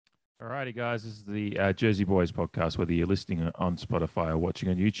Alrighty, guys, this is the Jersey Boys podcast. Whether you're listening on Spotify or watching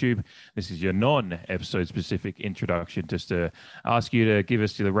on YouTube, this is your non-episode specific introduction, just to ask you to give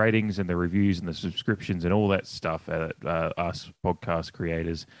us the ratings and the reviews and the subscriptions and all that stuff that us podcast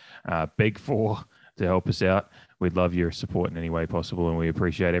creators beg for to help us out. We'd love your support in any way possible, and we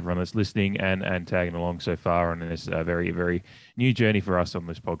appreciate everyone that's listening and tagging along so far on this very, very new journey for us on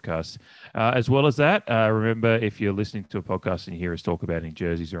this podcast. As well as that, remember, if you're listening to a podcast and you hear us talk about any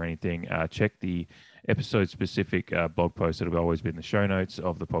jerseys or anything, check the episode-specific blog post that'll always be in the show notes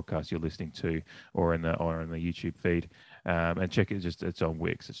of the podcast you're listening to, or in the YouTube feed. And check it. It's on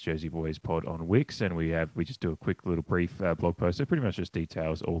Wix. It's Jersey Boys Pod on Wix, and we just do a quick little brief blog post. It pretty much just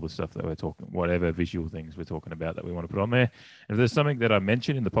details all the stuff that we're talking, whatever visual things we're talking about that we want to put on there. And if there's something that I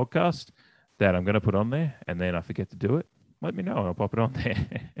mentioned in the podcast that I'm going to put on there, and then I forget to do it, let me know and I'll pop it on there.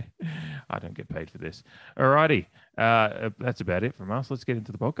 I don't get paid for this. Alrighty, that's about it from us. Let's get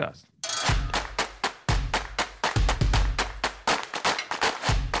into the podcast.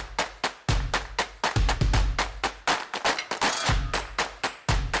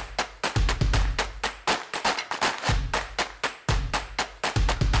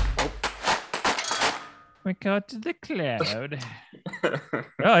 We got to the cloud. Oh,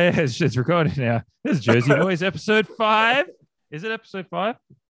 yeah, it's recording now. This is Jersey Boys episode 5. Is it episode 5?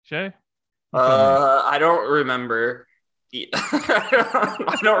 Shay? I don't remember.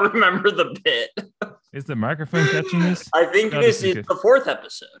 I don't remember the bit. Is the microphone catching this? I think this is the 4th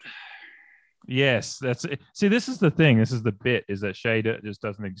episode. Yes, that's it. See, this is the thing. This is the bit, is that Shay just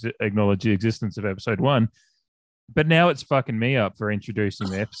doesn't acknowledge the existence of episode 1. But now it's fucking me up for introducing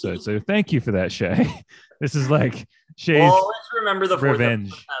the episode. So thank you for that, Shay. This is like Shay's well, always remember the 4th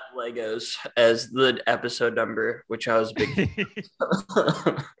revenge. episode had Legos as the episode number, which I was a big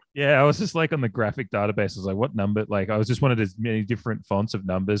Yeah, I was just like on the graphic database. I was like, what number? Like, I was just wanted as many different fonts of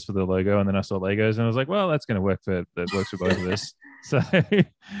numbers for the logo. And then I saw Legos and I was like, well, that's going to work that works for both of us. So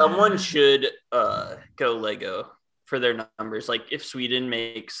someone should go Lego for their numbers. Like if Sweden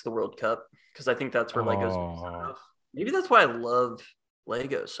makes the World Cup, because I think that's where Legos. Maybe that's why I love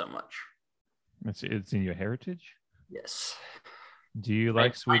Legos so much. It's in your heritage. Yes. Do you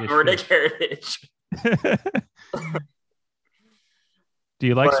like Swedish Nordic fish? heritage? Do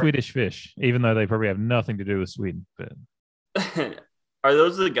you like Swedish fish, even though they probably have nothing to do with Sweden? But are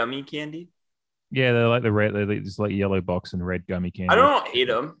those the gummy candy? Yeah, they're like the red. They're just like yellow box and red gummy candy. I don't hate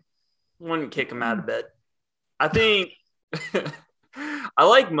them. I wouldn't kick them out of bed. I think I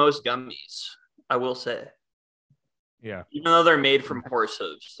like most gummies, I will say. Yeah. Even though they're made from horse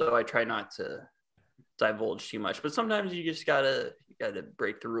hooves, so I try not to divulge too much. But sometimes you just gotta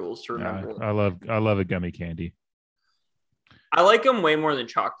break the rules to remember. I love a gummy candy. I like them way more than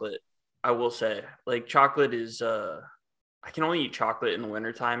chocolate, I will say. Like chocolate is I can only eat chocolate in the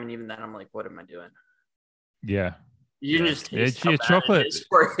wintertime, and even then I'm like, what am I doing? Yeah. You can just taste how bad chocolate it is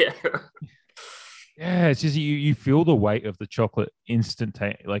for you. Yeah, it's just you feel the weight of the chocolate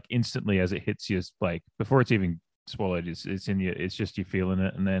instantly as it hits you, like before it's even swallowed. It's in you. It's just you feeling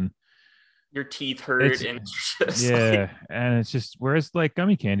it, and then your teeth hurt, and it's just and it's just, whereas like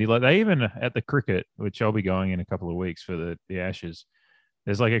gummy candy, like they even at the cricket, which I'll be going in a couple of weeks for the Ashes.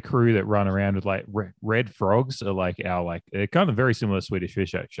 There's like a crew that run around with like red frogs, are like they're kind of very similar to Swedish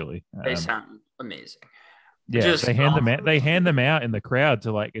fish actually. They sound amazing. Yeah, they hand them out. They hand them out in the crowd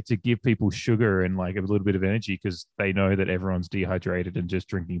to give people sugar and like a little bit of energy, because they know that everyone's dehydrated and just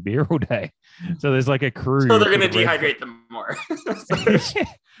drinking beer all day. So there's like a crew. So they're going to dehydrate them more.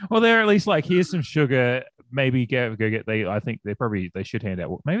 Well, they're at least like, here's some sugar. Maybe go get. I think they should hand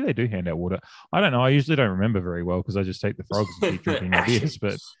out. Maybe they do hand out water. I don't know. I usually don't remember very well because I just take the frogs and keep drinking my beers.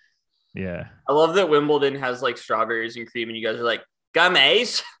 But yeah, I love that Wimbledon has like strawberries and cream, and you guys are like,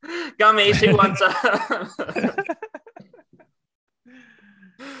 gummies, who wants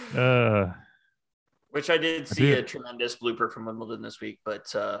which I did see a tremendous blooper from Wimbledon this week,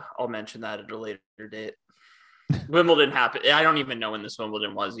 but I'll mention that at a later date. Wimbledon happened. I don't even know when this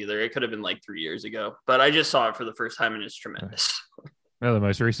Wimbledon was either. It could have been like 3 years ago, but I just saw it for the first time and it's tremendous. Well, the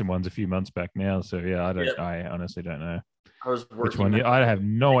most recent one's a few months back now, so yeah, I honestly don't know. I was working which one. I have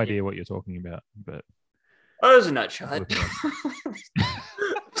no idea what you're talking about, but. Oh, it was a nut shot.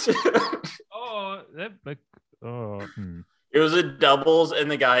 It was a doubles,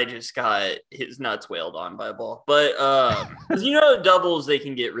 and the guy just got his nuts wailed on by a ball. But because doubles, they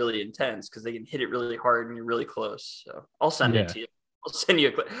can get really intense because they can hit it really hard and you're really close. So I'll send it to you. I'll send you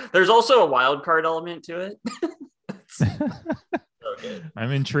a clip. There's also a wild card element to it. So good. I'm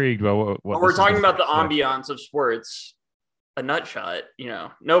intrigued by what we're talking about. The ambiance of sports. A nut shot,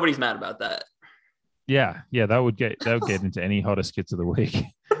 nobody's mad about that. Yeah, that would get into any hottest skits of the week.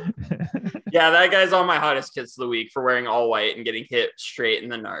 Yeah, that guy's on my hottest kits of the week for wearing all white and getting hit straight in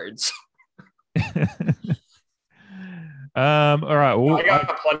the nards. All right. Well, I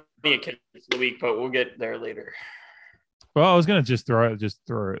got plenty of kits of the week, but we'll get there later. I was going to just throw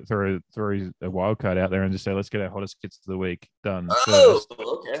a wild card out there and just say, let's get our hottest kits of the week done first.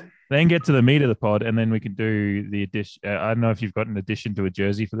 Okay. Then get to the meat of the pod, and then we can do the addition. I don't know if you've got an addition to a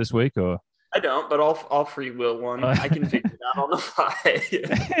jersey for this week, or I don't, but I'll free will one. I can figure it out on the fly.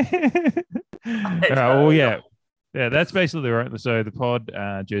 All right, well, yeah. That's basically right. So the pod,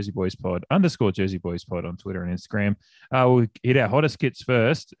 Jersey Boys Pod _ Jersey Boys Pod on Twitter and Instagram. We'll hit our hottest kits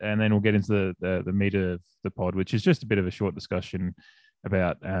first, and then we'll get into the meat of the pod, which is just a bit of a short discussion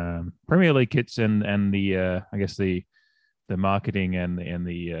about Premier League kits and the I guess the marketing and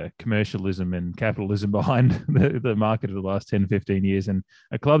the commercialism and capitalism behind the market of the last 10, 15 years, and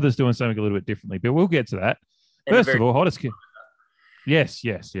a club that's doing something a little bit differently. But we'll get to that. First of all, hottest kit. Yes,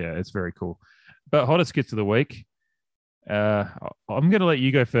 yeah, it's very cool. But hottest kits of the week. I'm going to let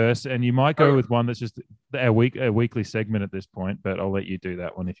you go first, and you might go with one that's just a weekly segment at this point. But I'll let you do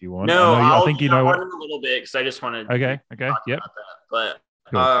that one if you want. No, I think you know what. A little bit because I just want to. Okay, yep. But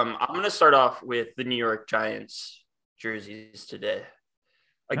cool. I'm going to start off with the New York Giants jerseys today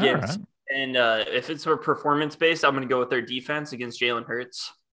against, right. And if it's for performance based, I'm going to go with their defense against Jalen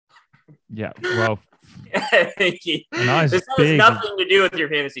Hurts. Yeah, well. Thank you. This has nothing to do with your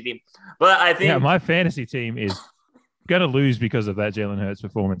fantasy team, but I think my fantasy team is going to lose because of that Jalen Hurts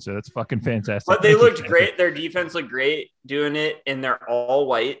performance. So that's fucking fantastic. But they looked great. Their defense looked great doing it, and they're all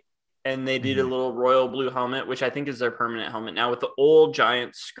white. And they did a little royal blue helmet, which I think is their permanent helmet now with the old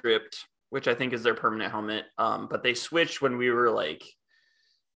Giants script, which I think is their permanent helmet. But they switched when we were like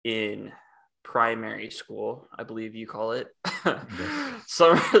in primary school, I believe you call it.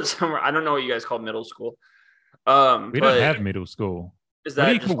 Somewhere, I don't know what you guys call middle school. We don't have middle school. Is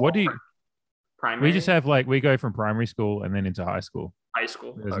that what do you primary? We just have we go from primary school and then into high school. High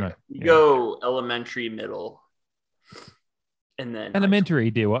school. Okay. You go elementary, middle, and then elementary.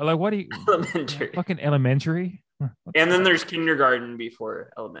 Do what? Like what do you? Elementary. Fucking elementary. And then there's kindergarten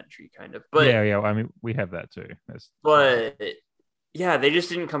before elementary, kind of. But yeah. I mean, we have that too. But yeah, they just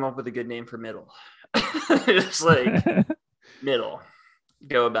didn't come up with a good name for middle. Just like middle.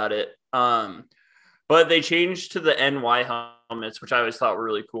 Go about it. But they changed to the NY helmets, which I always thought were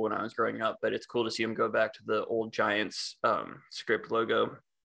really cool when I was growing up. But it's cool to see them go back to the old Giants script logo,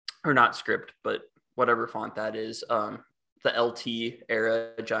 or not script, but whatever font that is. The LT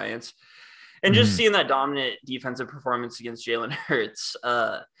era Giants, and just seeing that dominant defensive performance against Jalen Hurts,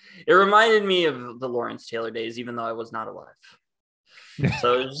 it reminded me of the Lawrence Taylor days, even though I was not alive.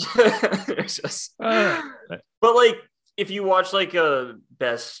 So it's just, but like if you watch like a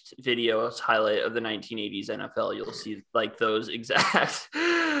best videos highlight of the 1980s NFL, you'll see like those exact.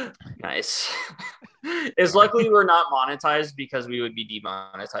 Nice. It's luckily we're not monetized because we would be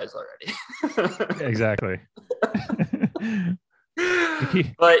demonetized already. Exactly.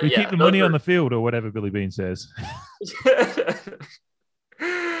 we keep the money on the field, or whatever Billy Bean says.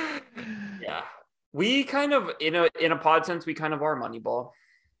 Yeah. We kind of, in a pod sense, we kind of are Moneyball.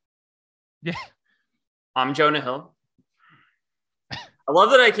 Yeah. I'm Jonah Hill. I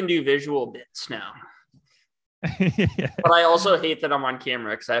love that I can do visual bits now. Yeah. But I also hate that I'm on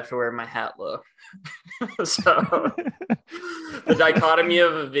camera because I have to wear my hat low. So the dichotomy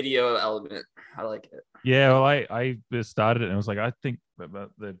of a video element. I like it. Yeah, well, I just started it and I was like, I think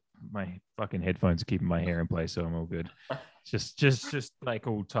my fucking headphones are keeping my hair in place, so I'm all good. Just like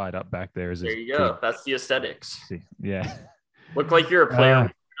all tied up back there. There you go. That's the aesthetics. Yeah. Look like you're a player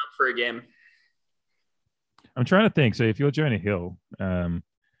up for a game. I'm trying to think. So if you're Jonah Hill,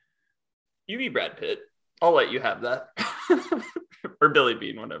 you be Brad Pitt. I'll let you have that. Or Billy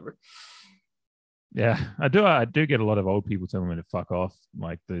Bean, whatever. Yeah, I do get a lot of old people telling me to fuck off,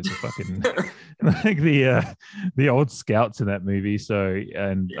 like the fucking like the old scouts in that movie. So,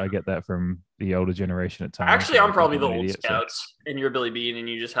 and I get that from the older generation at times. Actually, I'm probably the old scouts, and you're Billy Bean, and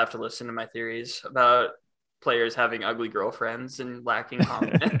you just have to listen to my theories about players having ugly girlfriends and lacking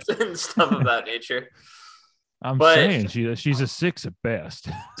confidence and stuff of that nature. I'm saying she's a 6 at best.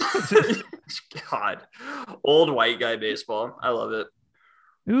 God, old white guy baseball. I love it.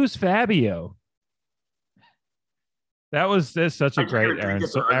 Who's Fabio? That's such a great Aaron.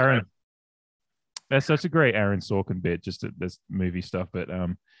 That's such a great Aaron Sorkin bit, just this movie stuff. But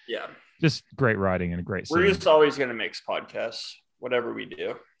yeah, just great writing and a great. We're just always going to mix podcasts, whatever we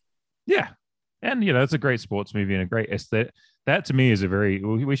do. Yeah, and it's a great sports movie and a great aesthetic. That to me is a very.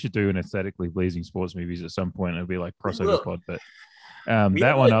 We should do an aesthetically pleasing sports movies at some point. It'll be like crossover pod, but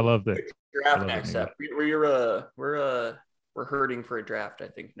that one I love. The draft next up. We're we're hurting for a draft. I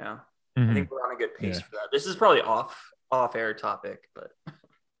think now. Mm-hmm. I think we're on a good pace for that. This is probably off air topic, but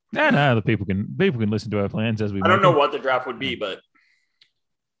no, the people can listen to our plans as we. I don't know what the draft would be, but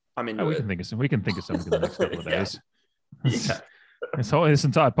I'm into we it. can think of some. We can think of something in the next couple of days. Yeah. This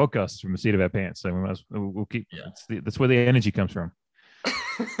entire podcast from the seat of our pants. So we'll keep. Yeah. That's where the energy comes from.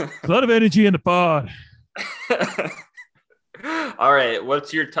 A lot of energy in the pod. All right,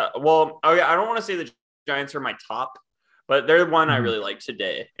 what's your top? Well, okay, I don't want to say the Giants are my top, but they're one I really like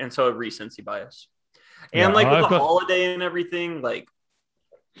today, and so recency bias. And with the holiday and everything, like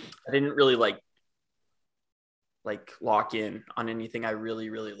I didn't really like lock in on anything I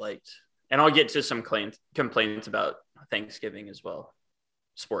really liked. And I'll get to some complaints about Thanksgiving as well.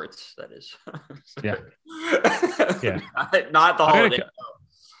 Sports, that is. Yeah. Yeah. Not the holiday.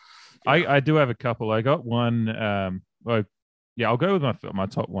 I do have a couple. I got one. I'll go with my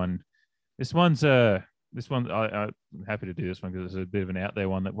top one. This one I'm happy to do this one because it's a bit of an out there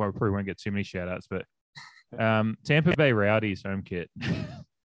one that probably won't get too many shout outs, but Tampa Bay Rowdies home kit.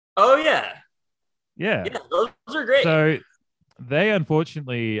 Oh yeah. Yeah, those are great. So they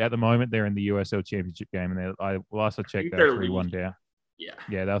unfortunately at the moment they're in the USL Championship game, and last I checked they're 3-1 down.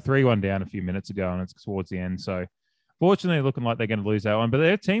 Yeah, they were 3-1 down a few minutes ago, and it's towards the end. So fortunately, looking like they're going to lose that one. But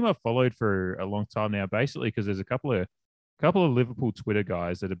their team I've followed for a long time now, basically because there's a couple of Liverpool Twitter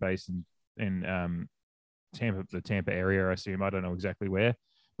guys that are based in Tampa, the Tampa area, I assume. I don't know exactly where,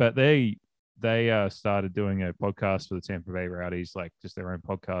 but they started doing a podcast for the Tampa Bay Rowdies, like just their own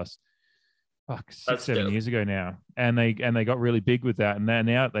podcast. 6-7 years ago now, and they got really big with that, and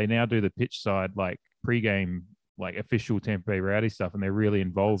they now do the pitch side like pregame like official Tampa Bay Rowdy stuff, and they're really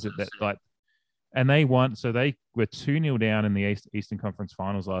involved at that like. And they won, so they were 2-0 down in the Eastern Conference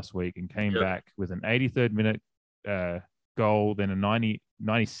Finals last week, and came back with an 83rd minute goal, then a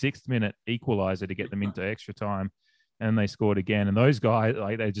 96th minute equalizer to get them into extra time, and they scored again. And those guys,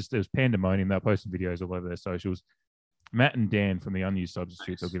 like there was pandemonium. They were posting videos all over their socials. Matt and Dan from the Unused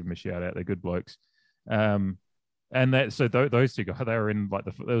Substitutes, I'll give them a shout out. They're good blokes. And those two guys, they were in like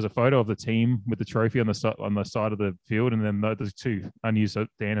there was a photo of the team with the trophy on the side of the field, and then those two unused,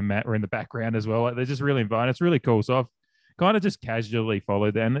 Dan and Matt, were in the background as well. Like, they're just really inviting. It's really cool. So I've kind of just casually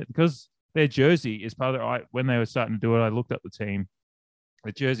followed them because their jersey is part of when they were starting to do it. I looked up the team.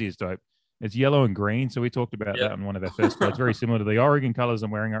 The jersey is dope. It's yellow and green. So we talked about that in one of our first pods. Very similar to the Oregon colors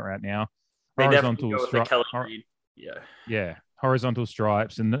I'm wearing it right now. Horizontal stripes. Yeah, horizontal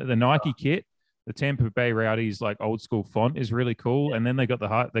stripes, and the Nike kit, the Tampa Bay Rowdies like old school font is really cool. And then they got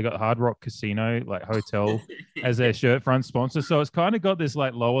Hard Rock Casino like hotel as their shirt front sponsor. So it's kind of got this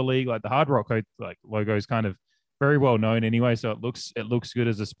like lower league, like the Hard Rock like logo is kind of very well known anyway. So it looks good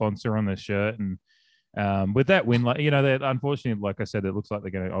as a sponsor on the shirt. And with that win, like that unfortunately, like I said, it looks like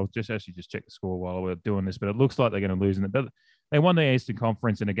they're gonna. I'll just check the score while we're doing this, but it looks like they're going to lose in it. But they won the Eastern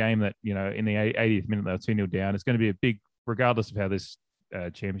Conference in a game that, in the 80th minute, they were 2-0 down. It's going to be a big, regardless of how this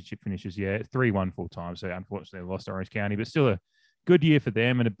championship finishes. Yeah, 3-1 full time. So unfortunately, they lost to Orange County, but still a good year for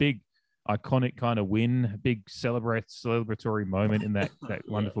them and a big, iconic kind of win, a big celebratory moment in that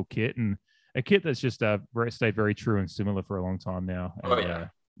wonderful kit, and a kit that's just stayed very true and similar for a long time now. And,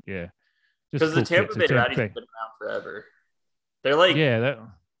 yeah. Because the Tampa Bay Rowdies have been around forever. They're like,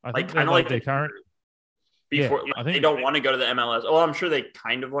 I think kind of like their current. Before they don't want to go to the MLS. Well, I'm sure they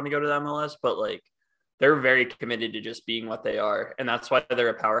kind of want to go to the MLS, but like they're very committed to just being what they are, and that's why they're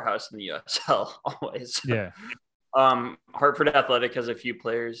a powerhouse in the USL always. Yeah. Hartford Athletic has a few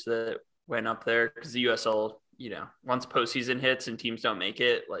players that went up there because the USL, once postseason hits and teams don't make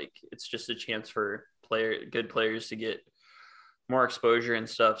it, like it's just a chance for good players to get more exposure and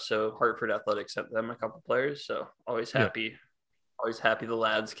stuff. So Hartford Athletic sent them a couple players. So always happy the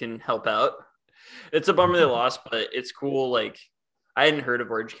lads can help out. It's a bummer they lost, but it's cool. Like I hadn't heard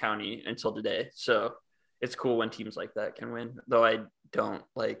of Orange County until today. So it's cool when teams like that can win, though I don't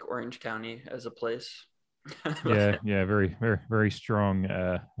like Orange County as a place. Yeah. Very, very, very strong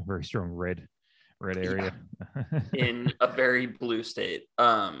red area in a very blue state.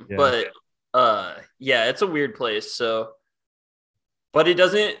 But it's a weird place. So, but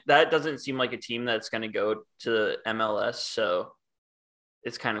that doesn't seem like a team that's going to go to MLS. So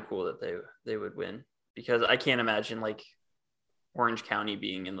it's kind of cool that they would win, because I can't imagine like Orange County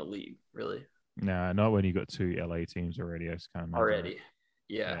being in the league, really. No, not when you got two LA teams already. I just can't imagine already.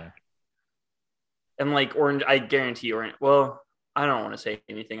 Yeah. And like Orange, I guarantee Orange. Well, I don't want to say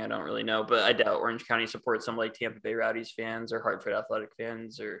anything I don't really know, but I doubt Orange County supports some like Tampa Bay Rowdies fans or Hartford Athletic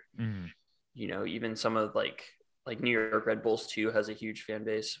fans, or even some of like New York Red Bulls too has a huge fan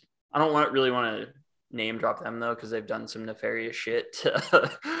base. I don't really want to name drop them though, because they've done some nefarious shit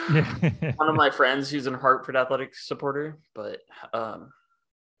to Yeah. one of my friends who's a Hartford Athletics supporter. But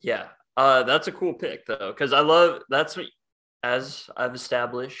yeah, that's a cool pick though, because that's what, as I've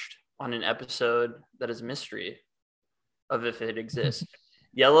established on an episode that is a mystery of if it exists.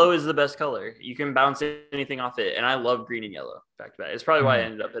 Yellow is the best color. You can bounce anything off it, and I love green and yellow. Back to back. It's probably why I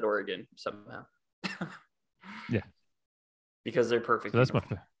ended up at Oregon somehow. Yeah, because they're perfect. So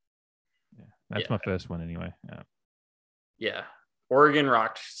that's my first one anyway. Yeah. Oregon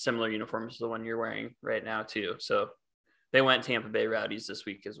rocked similar uniforms to the one you're wearing right now too. So they went Tampa Bay Rowdies this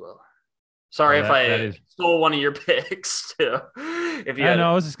week as well. Sorry if I stole one of your picks too. If you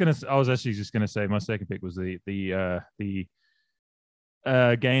I was actually just gonna say my second pick was the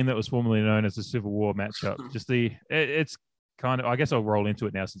game that was formerly known as the Civil War matchup. Just it's kind of, I guess I'll roll into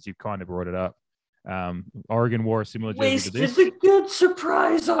it now since you've kind of brought it up. Oregon wore a similar jersey to this. Wasted a good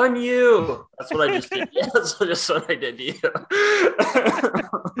surprise on you. That's what I just did. Yeah, that's just what I did to you.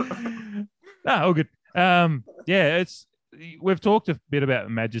 All good. Yeah, we've talked a bit about the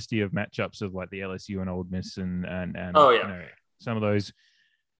majesty of matchups of like the LSU and Ole Miss and oh yeah, you know, some of those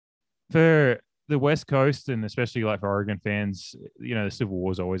for the West Coast and especially like for Oregon fans. You know, the Civil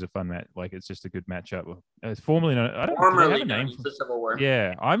War is always a fun match. Like it's just a good matchup. It's formerly known. I don't know. They have a name for the Civil War.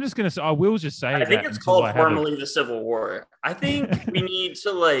 Yeah, I'm just gonna say. I will just say. I think it's called formally the Civil War. I think we need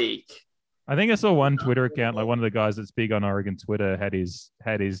to like. I think I saw one Twitter account, like one of the guys that's big on Oregon Twitter had his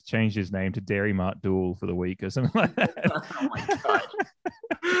changed his name to Dairy Mart Duel for the week or something like that. Oh my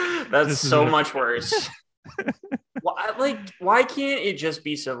god, that's so much worse. Why can't it just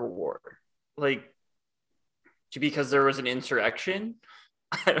be Civil War? Like, because there was an insurrection?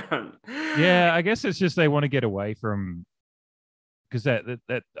 I don't. Yeah, I guess it's just they want to get away from, because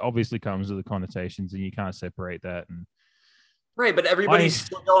that obviously comes with the connotations, and you can't separate that. And right, but everybody's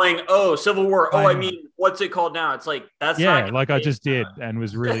still going, "Oh, Civil War." Oh, I mean, what's it called now? It's like that's not like I just did, and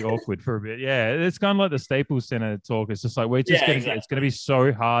was really awkward for a bit. Yeah, it's kind of like the Staples Center talk. It's just like it's going to be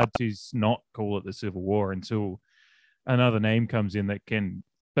so hard to not call it the Civil War until another name comes in that can.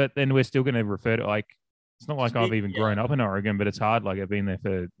 But then we're still going to refer to like. It's not like I've even grown up in Oregon, but it's hard. Like I've been there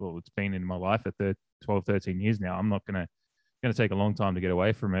it's been in my life for 12, 13 years now. I'm not going to take a long time to get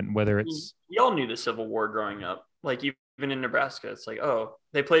away from it. And whether it's we all knew the Civil War growing up, like even in Nebraska, it's like, oh,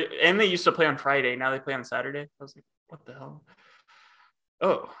 they play, and they used to play on Friday. Now they play on Saturday. I was like, what the hell?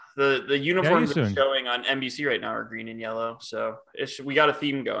 Oh, the uniforms that are showing on NBC right now are green and yellow. So we got a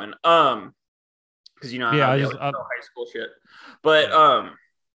theme going. Because high school shit, but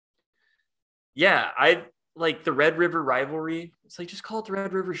yeah, I like the Red River rivalry. It's like, just call it the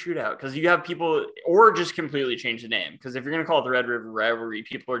Red River Shootout, because you have people, or just completely change the name. Because if you're going to call it the Red River rivalry,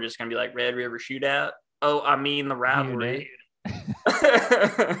 people are just going to be like, Red River Shootout. Oh, I mean the rivalry.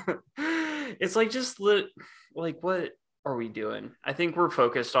 It's like, just like, what are we doing? I think we're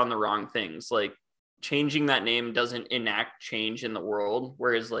focused on the wrong things. Like, changing that name doesn't enact change in the world,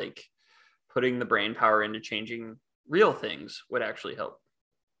 whereas like putting the brain power into changing real things would actually help.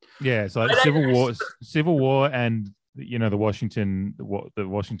 Yeah, it's like Civil War, and the Washington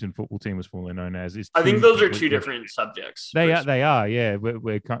football team was formerly known as. I think those are two different subjects. They are. Yeah,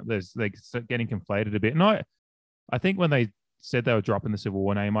 we're getting conflated a bit. And I think when they said they were dropping the Civil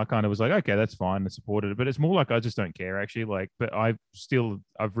War name, I kind of was like, okay, that's fine, and supported it. But it's more like I just don't care actually. Like, but I've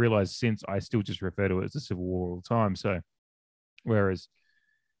realized since I still just refer to it as the Civil War all the time. So, whereas.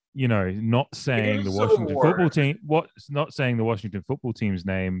 Not saying the Washington football team, not saying the Washington football team's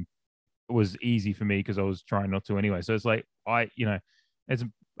name was easy for me because I was trying not to anyway. So it's like, it's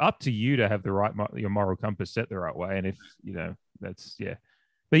up to you to have your moral compass set the right way. And if, that's, yeah.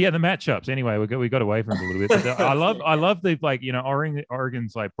 But yeah, the matchups anyway, we got away from it a little bit. But I love the, like,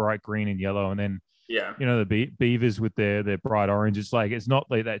 Oregon's like bright green and yellow. And then, the Beavers with their bright orange. It's like, it's not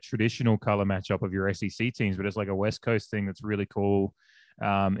like that traditional color matchup of your SEC teams, but it's like a West Coast thing that's really cool.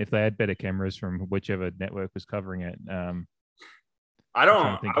 If they had better cameras from whichever network was covering it. I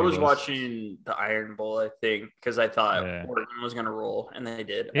was watching the Iron Bowl, I think, because I thought Oregon was going to roll, and they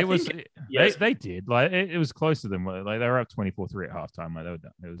did. They did. Like it was close to them. Like they were up 24-3 at halftime. Like they were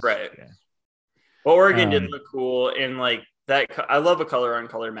done. It was right. Yeah. Well, Oregon did look cool, and like that. I love a color on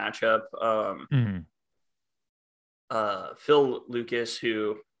color matchup. Phil Lucas,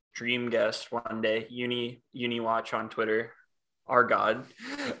 who dream guest one day, Uni Watch on Twitter. Our God,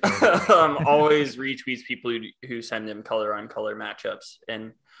 always retweets people who send him color on color matchups.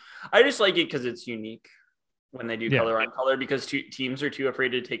 And I just like it because it's unique when they do color on color, because teams are too afraid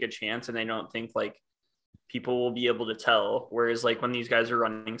to take a chance, and they don't think like people will be able to tell. Whereas like when these guys are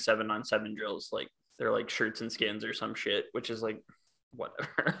running 7-on-7 drills, like they're like shirts and skins or some shit, which is like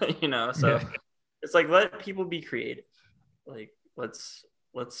whatever, So It's like, let people be creative. Like, let's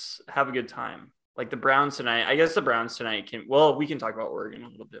have a good time. Like the Browns tonight. I guess the Browns tonight we can talk about Oregon a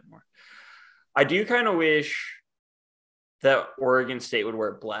little bit more. I do kind of wish that Oregon State would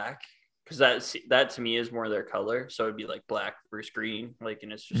wear black, because that to me is more their color. So it'd be like black versus green, like,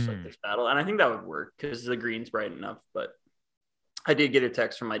 and it's just like this battle. And I think that would work because the green's bright enough. But I did get a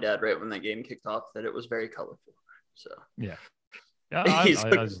text from my dad right when that game kicked off that it was very colorful. So yeah, I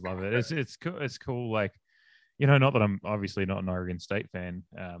just love it. It's cool. It's cool. Like, not that I'm obviously not an Oregon State fan,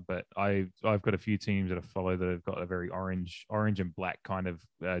 but I've got a few teams that I follow that have got a very orange and black kind of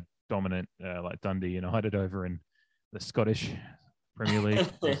dominant, like Dundee United over in the Scottish Premier League.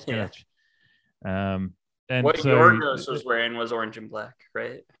 yeah. And what so, Yorgos was wearing was orange and black,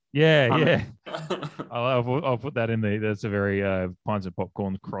 right? Yeah. I'll put that in there. That's a very Pints and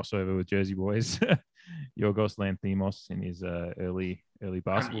Popcorn crossover with Jersey Boys. Yorgos Lanthimos in his early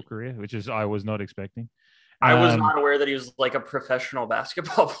basketball career, which I was not expecting. I was not aware that he was like a professional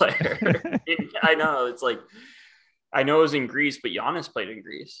basketball player. I know, it's like, I know it was in Greece, but Giannis played in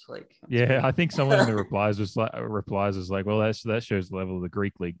Greece. Like, yeah, I think someone in the replies was like, well, that shows the level of the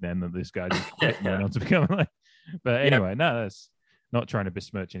Greek league then, that this guy just went on to become like. But anyway, no, that's not trying to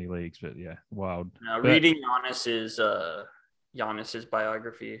besmirch any leagues, but yeah, wild. Reading Giannis's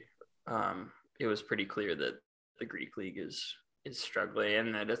biography, it was pretty clear that the Greek league is struggling,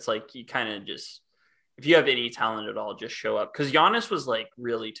 and that it's like you kind of just, if you have any talent at all, just show up. Because Giannis was like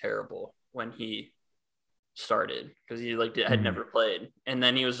really terrible when he started, because he like had never played, and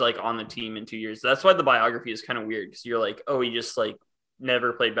then he was like on the team in 2 years. That's why the biography is kind of weird, because you're like, oh, he just like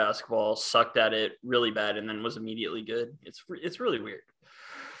never played basketball, sucked at it really bad, and then was immediately good. It's really weird.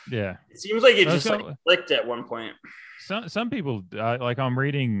 Yeah, it seems like it just like clicked at one point. Some people like,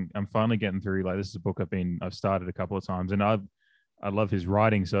 I'm finally getting through, like, this is a book I've started a couple of times, and I love his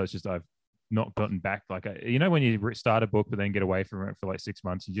writing, so it's just I've not gotten back. Like, when you start a book but then get away from it for like 6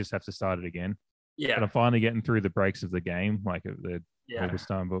 months, you just have to start it again. Yeah. But I'm finally getting through the breaks of the game, like the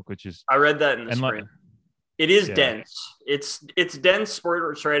Augustine book, which is, I read that in the spring. It is dense. It's dense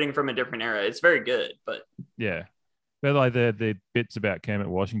sports writing from a different era. It's very good, but yeah. But like the bits about Kermit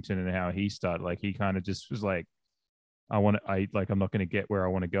Washington and how he started, like, he kind of just was like, I'm not going to get where I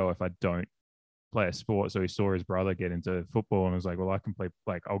want to go if I don't play a sport. So he saw his brother get into football and was like, well, I can play,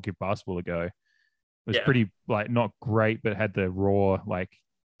 like, I'll give basketball a go. It was pretty, like, not great, but had the raw, like,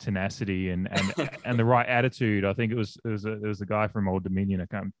 tenacity and the right attitude. I think it was the guy from Old Dominion. I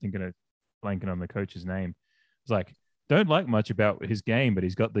can't think of blanking on the coach's name. It's like, don't like much about his game, but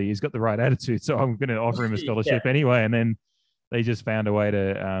he's got the right attitude. So I'm going to offer him a scholarship anyway. And then they just found a way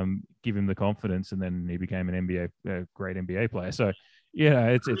to give him the confidence, and then he became a great NBA player. So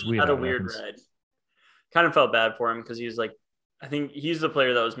it's weird. Had a weird ride. Kind of felt bad for him, because he was like, I think he's the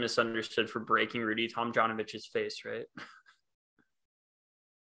player that was misunderstood for breaking Rudy Tomjanovich's face, right?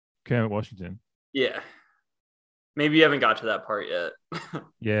 Kermit Washington. Yeah. Maybe you haven't got to that part yet.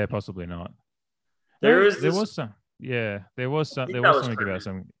 Yeah, possibly not. There was something about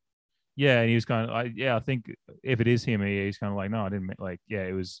something. Yeah, and he was kind of, I think if it is him, he's kind of like, no, I didn't, like,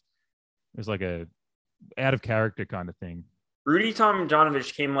 it was like a out of character kind of thing. Rudy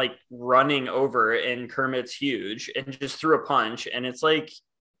Tomjanovich came like running over, and Kermit's huge, and just threw a punch, and it's like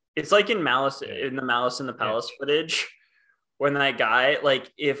in the Malice in the Palace footage, when that guy,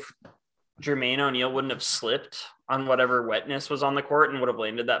 like, if Jermaine O'Neal wouldn't have slipped on whatever wetness was on the court and would have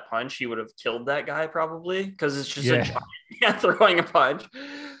landed that punch, he would have killed that guy probably, because it's just a giant throwing a punch.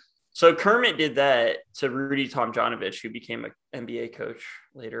 So Kermit did that to Rudy Tomjanovich, who became an NBA coach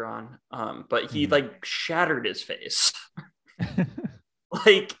later on. But he like shattered his face.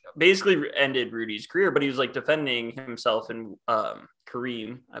 Like, basically ended Rudy's career, but he was like defending himself and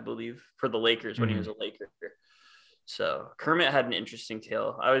Kareem, I believe, for the Lakers when he was a Laker. So Kermit had an interesting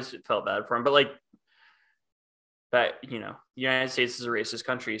tale. I always felt bad for him, but like, that, the United States is a racist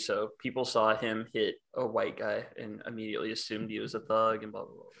country, so people saw him hit a white guy and immediately assumed he was a thug and blah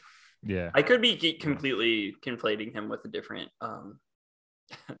blah blah. Yeah, I could be completely conflating him with a different.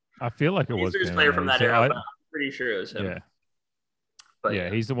 I feel like it was a player from that era, but I'm pretty sure it was him. Yeah,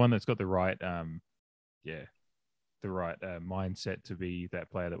 but he's the one that's got the right, mindset to be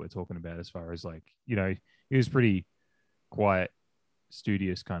that player that we're talking about. As far as, like, he was pretty quiet,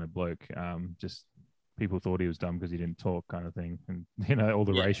 studious kind of bloke. Just people thought he was dumb because he didn't talk, kind of thing, and all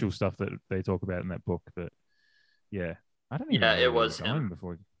the racial stuff that they talk about in that book. But I don't even know it was him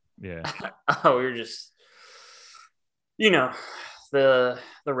before. Yeah. Oh, we were just, the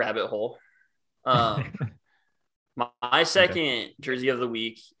rabbit hole. My second jersey of the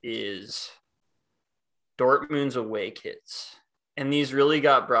week is Dortmund's away kits. and these really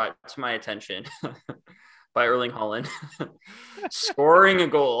got brought to my attention by Erling Haaland scoring a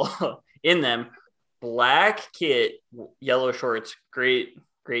goal in them. Black kit, yellow shorts, great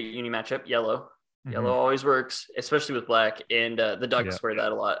uni matchup. Yellow always works, especially with black, and the Ducks wear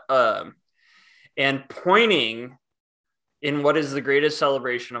that a lot. And pointing in what is the greatest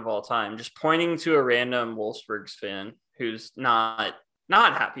celebration of all time, just pointing to a random Wolfsburgs fan who's not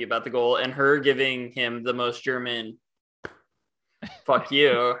happy about the goal, and her giving him the most German fuck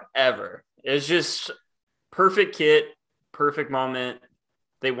you ever. It's just perfect kit, perfect moment.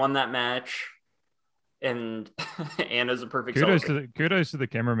 They won that match, and Anna's a perfect kudos to the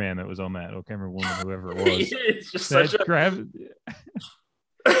cameraman that was on that, or camerawoman, whoever it was. It's just such a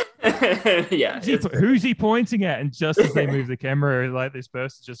yeah. Who's he pointing at? And just as they move the camera, like this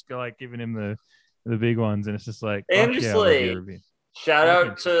person's just like giving him the big ones, and it's just like, and just shout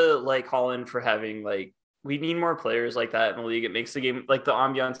out to like Holland for having like, we need more players like that in the league. It makes the game, like the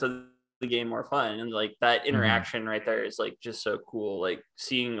ambiance of the game, more fun, and like that interaction right there is like just so cool. Like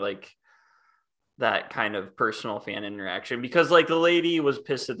seeing like that kind of personal fan interaction, because like the lady was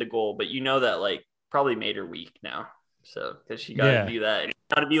pissed at the goal, but you know that like probably made her week now. So because she got to do that, and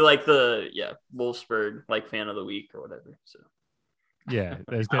got to be like the Wolfsburg like fan of the week or whatever. So yeah,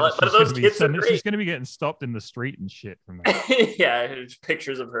 she's going to be getting stopped in the street and shit from that. Yeah, there's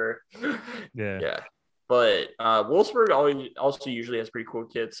pictures of her. Yeah. But Wolfsburg also usually has pretty cool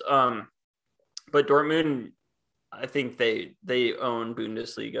kits. But Dortmund, I think they own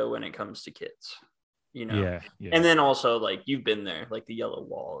Bundesliga when it comes to kits. You know. Yeah. And then also like you've been there, like the yellow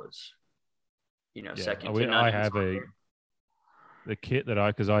wall is, second to none. I have the kit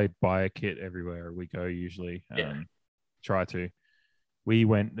because I buy a kit everywhere we go usually. Try to. We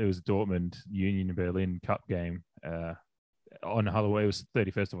went. It was a Dortmund Union Berlin Cup game on Halloween. It was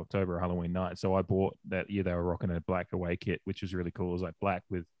 31st of October, Halloween night. So I bought that year. They were rocking a black away kit, which was really cool. It was like black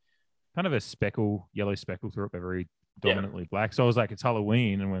with kind of a yellow speckle through it, but very dominantly black. So I was like, it's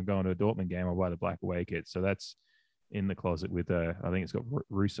Halloween, and we're going to a Dortmund game. I'll buy the black away kit. So that's in the closet with I think it's got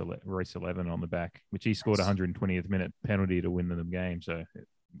Royce 11 on the back, which he scored 120th minute penalty to win the game. So it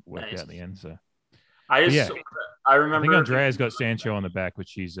worked out in the end. So I remember. I think Andrea's got Sancho on the back, which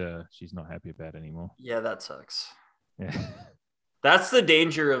she's not happy about anymore. Yeah, that sucks. Yeah. That's the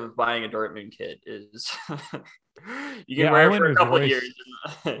danger of buying a Dortmund kit is you can wear it for a couple of years.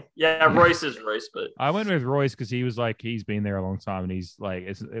 Royce is Royce, but I went with Royce because he was like, he's been there a long time, and he's like,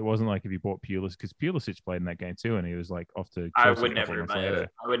 it wasn't like if you bought Pulisic, because Pulisic played in that game too, and he was like off to Chelsea. I would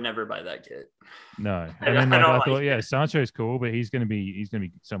never buy that kit. No, and then I thought, Sancho's cool, but he's gonna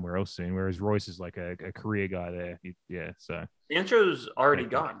be somewhere else soon. Whereas Royce is like a career guy there. So Sancho's already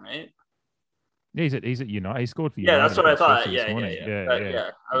gone, right? Yeah, he's at United. He scored for United. Yeah, that's what I thought.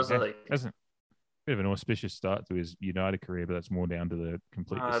 Yeah. I was like, that's a bit of an auspicious start to his United career, but that's more down to the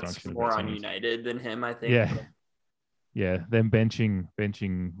complete dysfunction. It's more on United than him, I think. Yeah. Them benching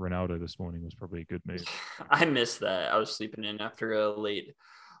Ronaldo this morning was probably a good move. I missed that. I was sleeping in after a late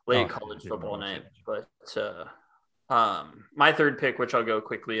college football night. But my third pick, which I'll go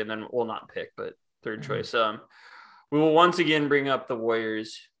quickly, and then we'll not pick, but third choice. We will once again bring up the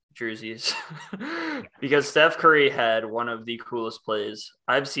Warriors jerseys because Steph Curry had one of the coolest plays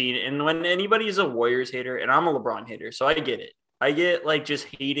I've seen. And when anybody's a Warriors hater, and I'm a LeBron hater, so I get it. I get like just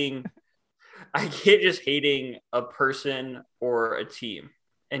hating a person or a team,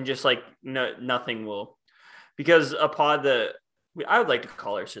 and just like nothing will, because a pod that I would like to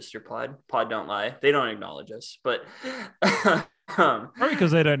call our sister pod Don't Lie. They don't acknowledge us, but probably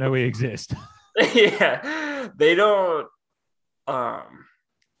because they don't know we exist. Yeah, they don't.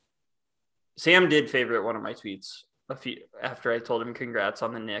 Sam did favorite one of my tweets after I told him congrats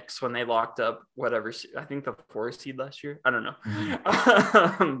on the Knicks when they locked up whatever. I think the 4th seed last year. I don't know.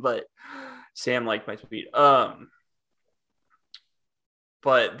 But Sam liked my tweet. But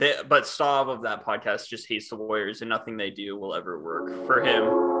Stav of that podcast just hates the Warriors, and nothing they do will ever work for him.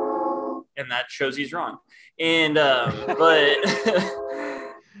 And that shows he's wrong. And but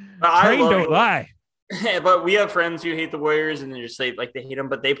don't lie. But we have friends who hate the Warriors, and they just say like they hate them,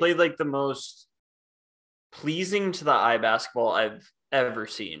 but they played like the most pleasing to the eye basketball I've ever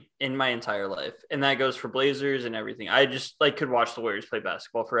seen in my entire life. And that goes for Blazers and everything. I just like could watch the Warriors play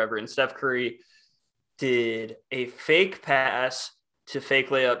basketball forever. And Steph Curry did a fake pass to fake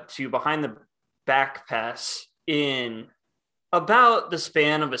layup to behind the back pass in about the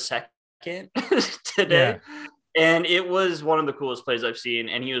span of a second today. Yeah. And it was one of the coolest plays I've seen.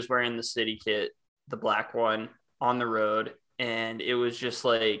 And he was wearing the city kit, the black one, on the road. And it was just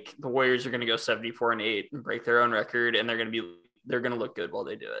like the Warriors are going to go 74-8 and break their own record. And they're going to look good while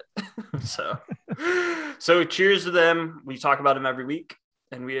they do it. So So cheers to them. We talk about them every week,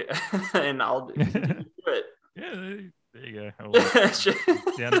 and I'll do it. Yeah, there you go.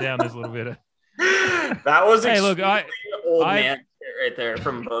 Down this little bit. That was hey, look, old man right there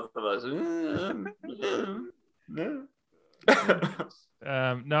from both of us.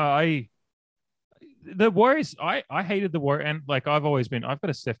 No, the Warriors. I hated the Warriors, and like I've got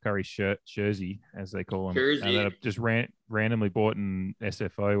a Steph Curry jersey, as they call them, that I just randomly bought in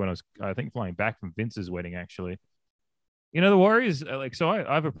SFO when I think flying back from Vince's wedding, actually. The Warriors,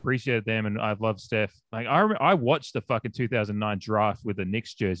 I've appreciated them, and I've loved Steph. Like I watched the fucking 2009 draft with the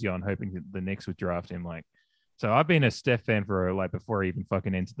Knicks jersey on, hoping that the Knicks would draft him. So I've been a Steph fan for before he even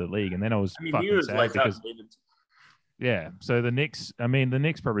fucking entered the league, and then I was fucking sad because. Yeah, so the Knicks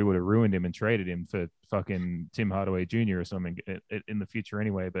probably would have ruined him and traded him for fucking Tim Hardaway Jr. or something in the future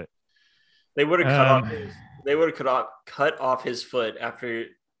anyway. But they would have cut off his foot after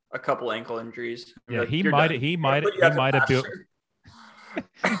a couple ankle injuries. Yeah, he might have built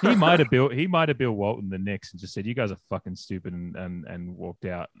Walton the Knicks and just said, "You guys are fucking stupid," and walked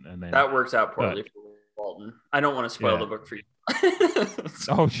out. And then that works out poorly for Walton. I don't want to spoil the book for you.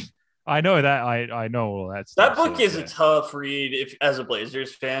 Oh. I know that. I know all that stuff. That book is a tough read as a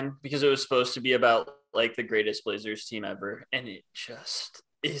Blazers fan, because it was supposed to be about like the greatest Blazers team ever, and it just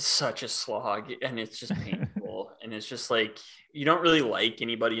is such a slog, and it's just painful, and it's just like you don't really like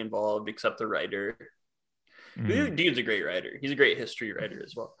anybody involved except the writer. The dude's a great writer. He's a great history writer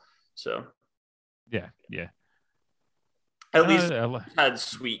as well. So yeah. At least had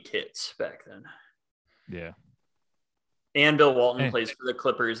sweet hits back then. Yeah. And Bill Walton plays for the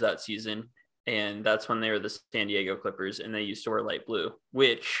Clippers that season. And that's when they were the San Diego Clippers, and they used to wear light blue,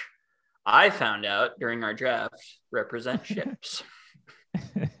 which I found out during our draft represent ships.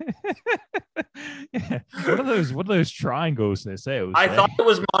 Yeah. What are those triangles they say? I thought it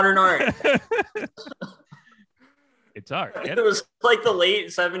was modern art. It's art. Yeah. It was like the late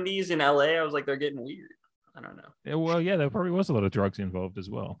 70s in LA. I was like, they're getting weird. I don't know. Yeah, well, yeah, there probably was a lot of drugs involved as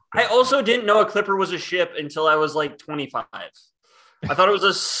well. I also didn't know a Clipper was a ship until I was like 25. I thought it was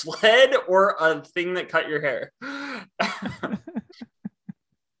a sled or a thing that cut your hair. I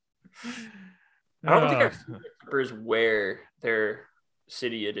don't think I've seen the Clippers wear their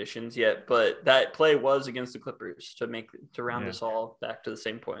city editions yet, but that play was against the Clippers to round us all back to the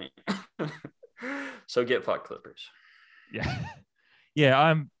same point. So get fucked, Clippers.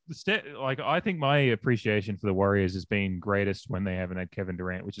 Yeah. I think my appreciation for the Warriors has been greatest when they haven't had Kevin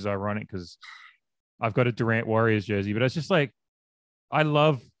Durant, which is ironic because I've got a Durant Warriors jersey, but it's just like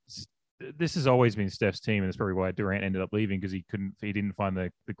this has always been Steph's team, and it's probably why Durant ended up leaving, because he didn't find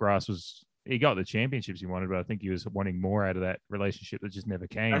the grass was. He got the championships he wanted, but I think he was wanting more out of that relationship that just never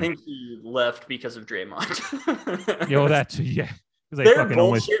came. I think he left because of Draymond. Yeah, well, that too, yeah. Their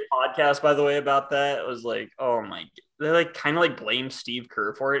bullshit podcast, by the way, about that was like, oh my, they like kind of like blame Steve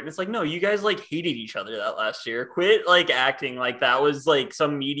Kerr for it. And it's like, no, you guys like hated each other that last year. Quit like acting like that was like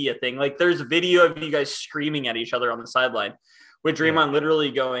some media thing. Like there's a video of you guys screaming at each other on the sideline with Draymond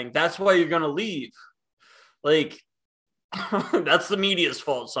literally going, that's why you're going to leave. Like that's the media's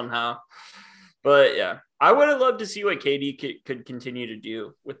fault somehow. But yeah, I would have loved to see what KD could continue to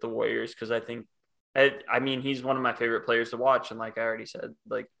do with the Warriors, because I mean, he's one of my favorite players to watch. And like I already said,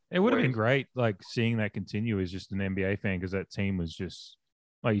 like it would have been great, like seeing that continue as just an NBA fan, because that team was just,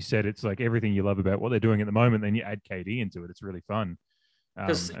 like you said, it's like everything you love about what they're doing at the moment. Then you add KD into it. It's really fun.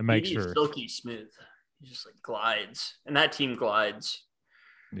 Because it makes sure silky smooth. He just like glides, and that team glides.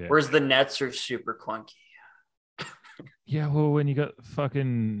 Yeah. Whereas the Nets are super clunky. Yeah, well, when you got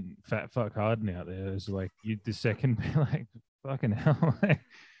fucking fat fuck Harden out there, it's like the second, like fucking hell.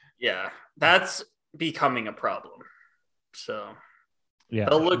 Yeah, that's becoming a problem. So yeah,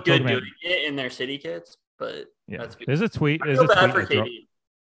 they'll look good doing it in their city kits, but yeah, there's a tweet. There's a tweet for KD.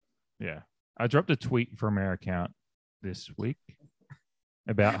 Yeah, I dropped a tweet from our account this week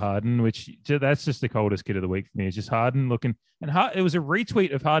about Harden, which that's just the coldest kid of the week for me. It's just Harden looking, and it was a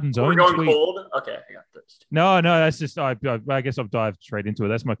retweet of Harden's own tweet. Cold? Okay, I got this. No, that's just I guess I've dived straight into it.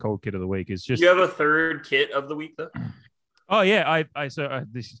 That's my cold kid of the week. It's just you have a third kit of the week though. Oh yeah,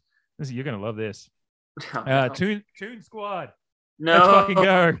 this you're gonna love this. Toon Squad. No, let's fucking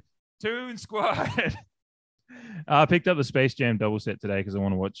go. Toon Squad. I picked up the Space Jam double set today because I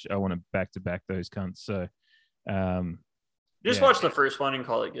want to back to back those cunts. So, just watch the first one and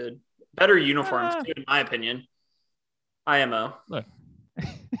call it good. Better uniforms, too, in my opinion. IMO. Look.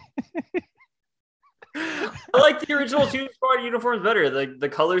 I like the original Toon Squad uniforms better. The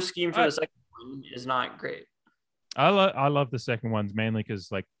color scheme for the second one is not great. I love the second ones mainly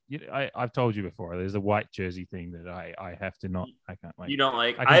because like I've told you before. There's a white jersey thing that I have to not. I can't like. You don't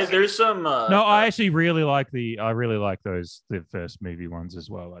like? There's some. No, I actually really like those the first movie ones as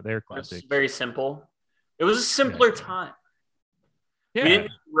well. Like, they're classic. It's very simple. It was a simpler time. Yeah. We didn't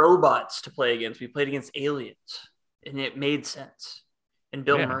need robots to play against. We played against aliens, and it made sense. And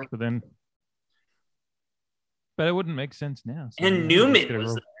Bill Murray. But it wouldn't make sense now. So and Newman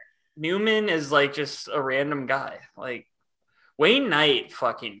was there. Newman is like just a random guy. Like, Wayne Knight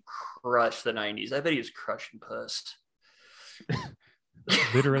fucking crushed the 90s. I bet he was crushing puss.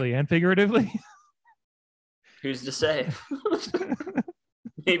 Literally and figuratively. Who's to say?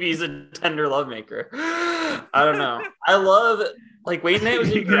 Maybe he's a tender lovemaker. I don't know. I love, like, Wayne Knight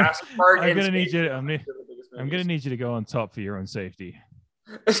was in Jurassic Park. I'm gonna need you to go on top for your own safety.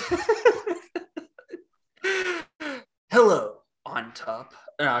 Hello, on top.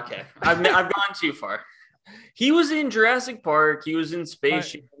 Okay, I've gone too far. He was in Jurassic Park. He was in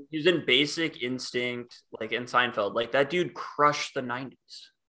Space Jam. He was in Basic Instinct, like in Seinfeld. Like, that dude crushed the 90s.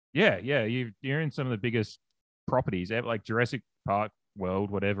 Yeah. You're in some of the biggest properties, like Jurassic Park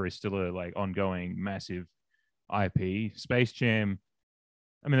World, whatever, is still a like ongoing massive IP. Space Jam.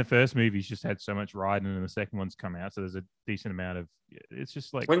 I mean, the first movie's just had so much riding, and the second one's come out, so there's a decent amount of. It's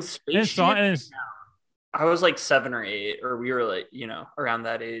just like when Space Jam. I was like 7 or 8, or we were like, around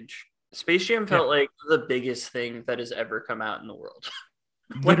that age. Space Jam felt like the biggest thing that has ever come out in the world.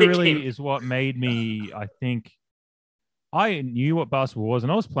 Literally is what made me, I think, I knew what basketball was,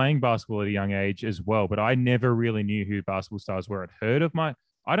 and I was playing basketball at a young age as well, but I never really knew who basketball stars were. I'd heard of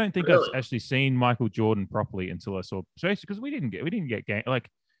I don't think I've actually seen Michael Jordan properly until I saw, especially because we didn't get game. Like,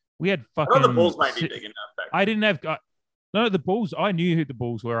 we had fucking. I know the Bulls might be big enough. I didn't have. No, the Bulls. I knew who the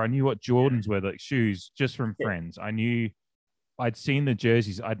Bulls were. I knew what Jordans were, like shoes, just from friends. I knew. I'd seen the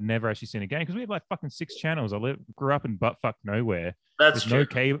jerseys. I'd never actually seen a game because we had like fucking 6 channels. I grew up in buttfuck nowhere. That's true.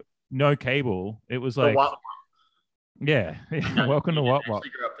 No cable. It was like, yeah. Welcome to What. Grew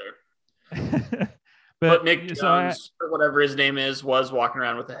up there. but Nick Jones, or whatever his name is, was walking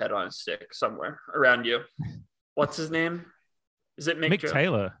around with a head on a stick somewhere around you. What's his name? Is it Mick Jones?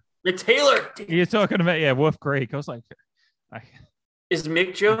 Taylor? Mick Taylor. You're talking about Wolf Creek. I was like, is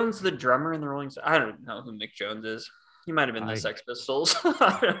Mick Jones the drummer in the Rolling Stones? I don't know who Mick Jones is. He might have been the Sex Pistols.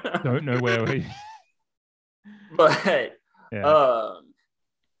 Don't know where we. But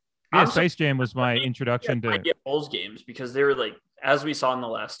Space Jam was my introduction to. I get Bulls games because they were like, as we saw in the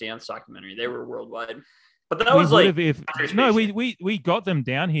Last Dance documentary, they were worldwide. But that was like, we got them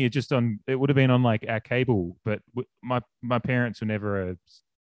down here just on. It would have been on like our cable, but my parents were never a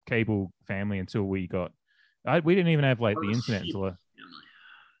cable family until we got. We didn't even have like the internet until.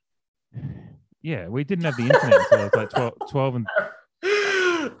 Yeah, we didn't have the internet until I was like 12 and.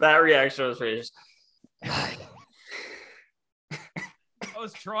 That reaction was pretty. I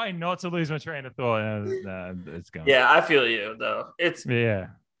was trying not to lose my train of thought. It's gone. Yeah, I feel you though. It's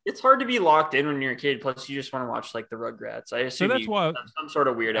hard to be locked in when you're a kid. Plus, you just want to watch like the Rugrats. I assume so that's why some sort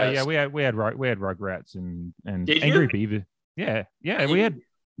of weird. Yeah, we had Rugrats and Angry Beaver. Yeah, we had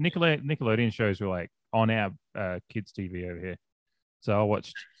Nickelodeon shows were like on our kids' TV over here. So I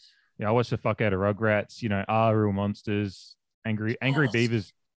watched the fuck out of Rugrats. Real Monsters, Angry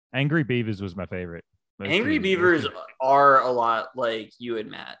Beavers. Angry Beavers was my favorite. Angry Beavers are a lot like you and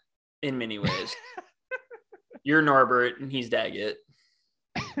Matt in many ways. You're Norbert and he's Daggett,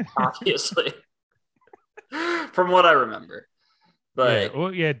 obviously, from what I remember. But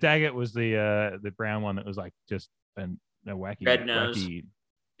Daggett was the brown one that was like just a wacky red nose.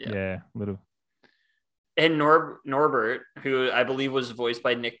 Little. And Norbert, who I believe was voiced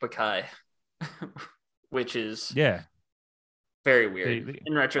by Nick Bakay, which is very weird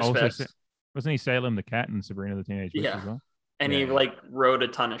in retrospect. Wasn't he Salem the Cat and Sabrina the Teenage Witch as well? And he like wrote a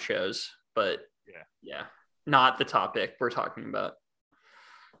ton of shows, but not the topic we're talking about.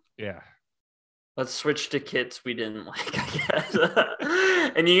 Yeah. Let's switch to kits we didn't like, I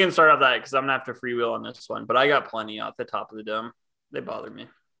guess. And you can start off that because I'm gonna have to freewheel on this one, but I got plenty off the top of the dome. They bother me.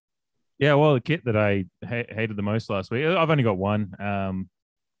 Yeah, well, the kit that I hated the most last week, I've only got one. I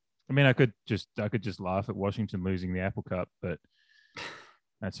mean, I could just laugh at Washington losing the Apple Cup, but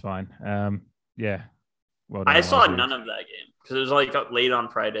that's fine. Yeah. Well done, I saw none of that game because it was like late on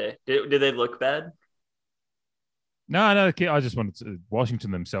Friday. Did they look bad? No. The kid. I just wanted to.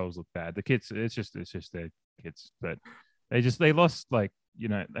 Washington themselves look bad. The kids. It's just their kids, but they lost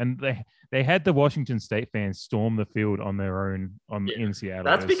and they had the Washington State fans storm the field on their own in Seattle.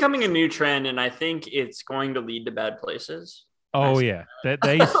 That's becoming a new trend, and I think it's going to lead to bad places. Oh yeah,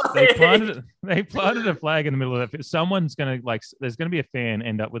 they planted a flag in the middle of that. Someone's gonna there's gonna be a fan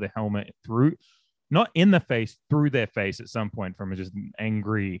end up with a helmet through. not in the face, through their face at some point from just an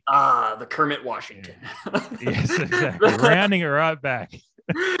angry. The Kermit Washington. Yes, exactly. Rounding it right back.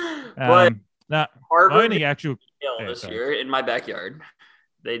 But now, Harvard only actual this year in my backyard,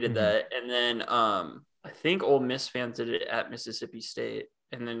 they did that, and then I think Ole Miss fans did it at Mississippi State,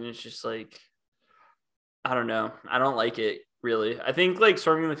 and then it's just like, I don't know, I don't like it really. I think like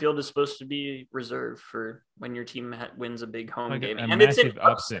storming the field is supposed to be reserved for when your team wins a big home game, and it's an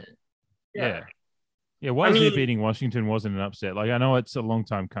upset. Yeah. Why beating Washington wasn't an upset? Like, I know it's a long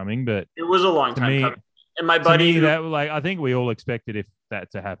time coming, but it was a long time coming. And my buddy, that like I think we all expected if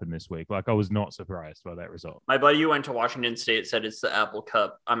that to happen this week. Like, I was not surprised by that result. My buddy who went to Washington State said it's the Apple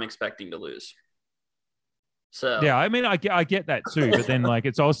Cup. I'm expecting to lose. So yeah, I mean, I get that too, but then like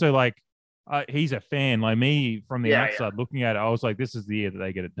it's also like he's a fan. Like me from the outside looking at it, I was like, this is the year that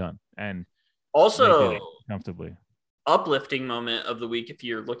they get it done, and also comfortably. Uplifting moment of the week, if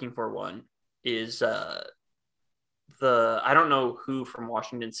you're looking for one, is I don't know who from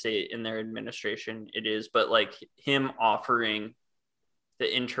Washington State in their administration it is, but like him offering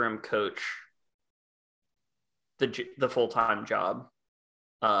the interim coach the full-time job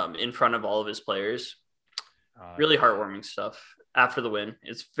in front of all of his players. Really heartwarming stuff after the win.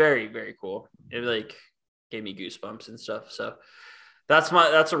 It's very, very cool. It like gave me goosebumps and stuff. So that's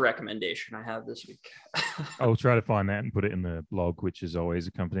a recommendation I have this week. I'll try to find that and put it in the blog, which is always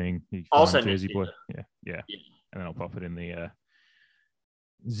accompanying the Jersey Boy. Yeah. And then I'll pop it in the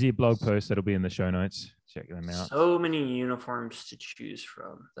Zip blog post that'll be in the show notes. Check them out. So many uniforms to choose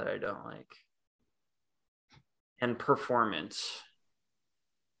from that I don't like. And performance.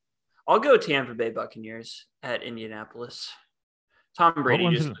 I'll go Tampa Bay Buccaneers at Indianapolis. Tom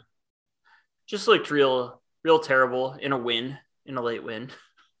Brady just looked real terrible in a late win.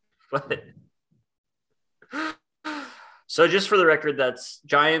 But so just for the record, that's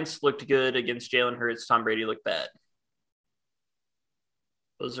Giants looked good against Jalen Hurts. Tom Brady looked bad.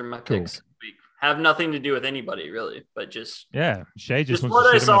 Those are my picks this week. Have nothing to do with anybody really, but just Shay just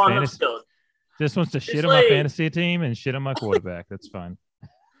wants to shit on my fantasy. Just wants to shit on my fantasy team and shit on my quarterback. That's fine.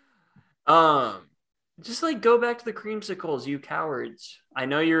 Just like go back to the creamsicles, you cowards. I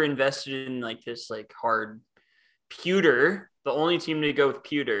know you're invested in like this like hard pewter, the only team to go with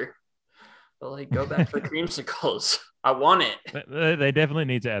pewter. But like go back to the creamsicles. I want it. They definitely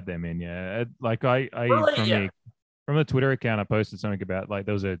need to add them in, yeah. Like from the Twitter account, I posted something about like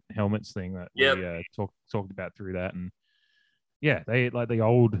there was a helmets thing that we talked about through that, and they like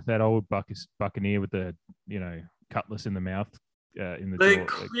that old Buccaneer with the cutlass in the mouth. In the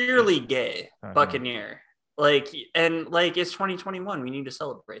clearly gay Buccaneer, it's 2021. We need to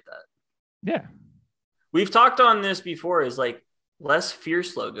celebrate that. Yeah, we've talked on this before. Is like less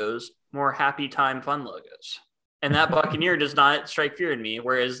fierce logos, more happy time fun logos, and that Buccaneer does not strike fear in me.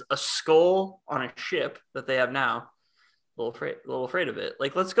 Whereas a skull on a ship that they have now, a little afraid of it.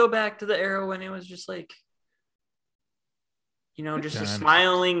 Like let's go back to the era when it was just like, just a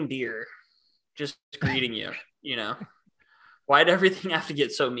smiling deer, just greeting you. Why'd everything have to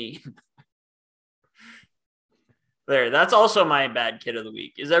get so mean? That's also my bad kid of the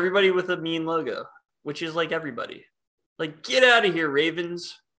week. Is everybody with a mean logo, which is like everybody. Like, get out of here,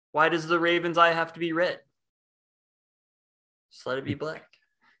 Ravens. Why does the Ravens eye have to be red? Just let it be black.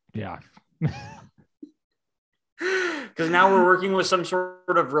 Yeah. Because now we're working with some sort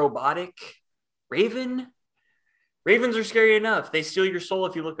of robotic raven. Ravens are scary enough. They steal your soul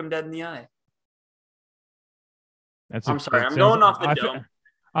if you look them dead in the eye. I'm sorry. I'm going off the dome.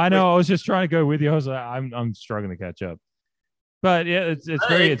 I know. I was just trying to go with you. I was like, I'm struggling to catch up. But yeah,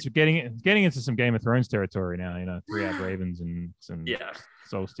 it's getting into some Game of Thrones territory now. 3-out Ravens and some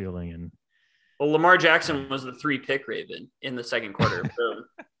soul stealing and. Well, Lamar Jackson was the 3-pick Raven in the second quarter.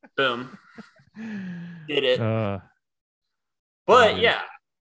 Boom. Did it. But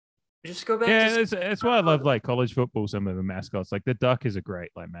just go back. Yeah, it's why I love like college football. Some of the mascots, like the Duck, is a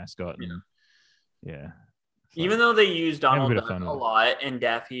great like mascot. And, even though they use Donald Duck a lot, and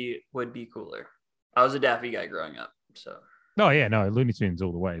Daffy would be cooler. I was a Daffy guy growing up, so. Oh yeah, no, Looney Tunes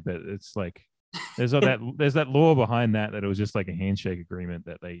all the way. But it's like there's that lore behind that it was just like a handshake agreement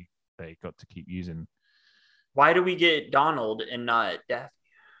that they got to keep using. Why do we get Donald and not Daffy?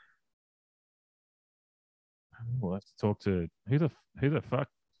 We'll have to talk to who the fuck.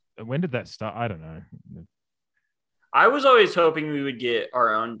 When did that start? I don't know. I was always hoping we would get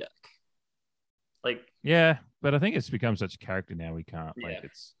our own Duck. But I think it's become such a character now we can't.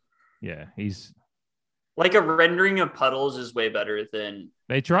 He's like a rendering of Puddles is way better than.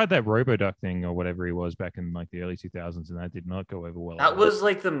 They tried that RoboDuck thing or whatever he was back in like the early 2000s, and that did not go over well. That was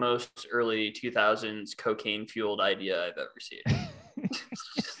like the most early 2000s cocaine fueled idea I've ever seen.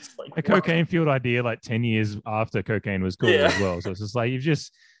 a cocaine fueled idea like 10 years after cocaine was cool as well. So it's just like you've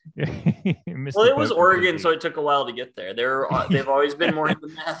just missed. Well, it was Oregon, so it took a while to get there. They've always been more into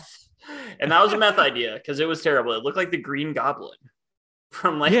meth, and that was a meth idea because it was terrible. It looked like the Green Goblin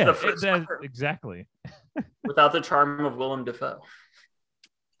from like the first one. Exactly. Without the charm of Willem Dafoe.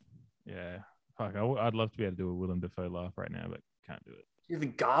 Yeah, fuck. I'd love to be able to do a Willem Dafoe laugh right now, but can't do it. Dude, the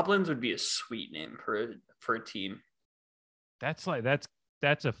Goblins would be a sweet name for a team. That's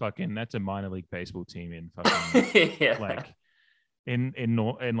a minor league baseball team in fucking like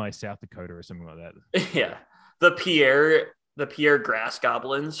in like South Dakota or something like that. Yeah, the Pierre Grass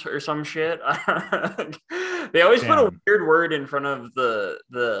Goblins or some shit. They always put a weird word in front of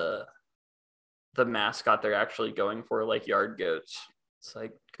the mascot they're actually going for, like yard goats. It's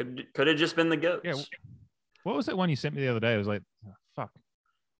like could have just been the goats. Yeah. What was that one you sent me the other day? It was like, oh, fuck.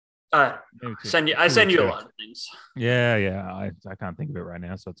 I send you a lot of things. Yeah. I can't think of it right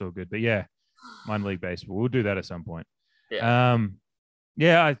now, so it's all good. But yeah, minor league baseball. We'll do that at some point. Yeah.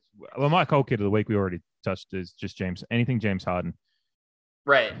 My cold kid of the week we already touched is just James Harden.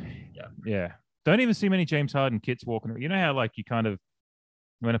 Right. Yeah. Don't even see many James Harden kits walking around. You know how like you kind of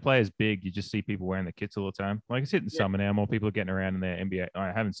when a player's big, you just see people wearing the kits all the time. Like it's hitting summer now, more people are getting around in their NBA.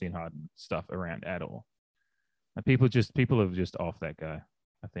 I haven't seen Harden stuff around at all. People have just off that guy.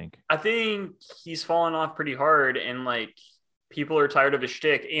 I think he's fallen off pretty hard, and like people are tired of his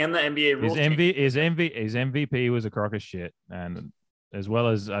shtick and the NBA rules. His MVP was a crock of shit, and as well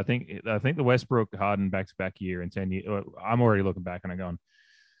as I think the Westbrook Harden back-to-back year in 10 years. I'm already looking back and I'm going,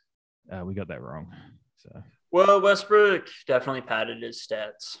 we got that wrong. So. Well, Westbrook definitely padded his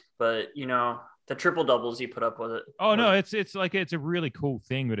stats, but the triple doubles he put up with it. Oh no, it's like it's a really cool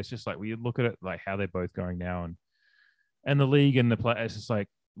thing, but it's just like we look at it like how they're both going now, and the league and the play. It's just like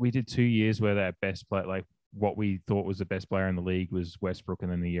we did 2 years where that best player, like what we thought was the best player in the league, was Westbrook, and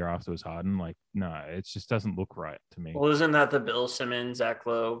then the year after was Harden. Like no, it just doesn't look right to me. Well, isn't that the Bill Simmons, Zach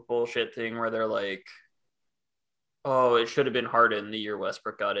Lowe bullshit thing where they're like, oh, it should have been Harden the year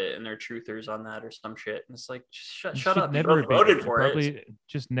Westbrook got it, and they're truthers on that or some shit. And it's like, shut up. Never voted for it.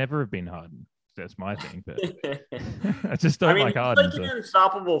 Just never have been Harden. That's my thing, but I just don't like Harden. He's like an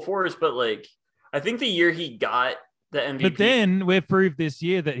unstoppable force, but like, I think the year he got the MVP. But then we've proved this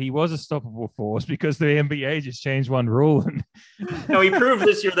year that he was a stoppable force because the NBA just changed one rule. No, he proved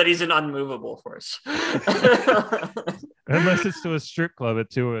this year that he's an unmovable force. Unless it's to a strip club at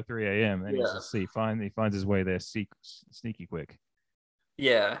 2 or 3 a.m. Then he finds his way there sneaky quick.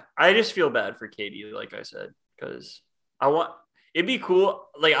 Yeah, I just feel bad for KD, like I said, because it'd be cool.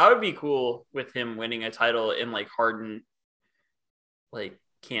 Like I would be cool with him winning a title in like Harden, like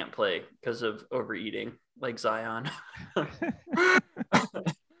can't play because of overeating, like Zion.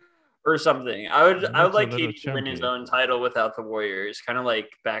 Or something. I would like KD to win his own title without the Warriors, kind of like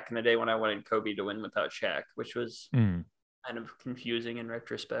back in the day when I wanted Kobe to win without Shaq, which was kind of confusing in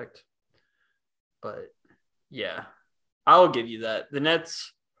retrospect. But yeah, I'll give you that. The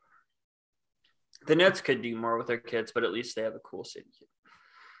Nets could do more with their kids, but at least they have a cool city.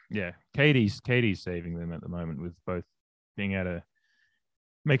 Yeah, Katie's saving them at the moment with both being able to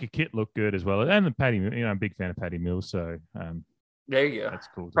make a kit look good as well, and the Patty. I'm a big fan of Patty Mills, so there you go. That's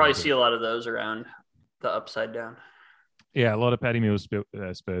cool. Probably see a lot of those around the Upside Down. Yeah, a lot of Patty Mills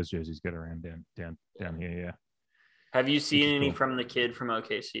Spurs jerseys get around down here. Yeah. Have you seen any from the kid from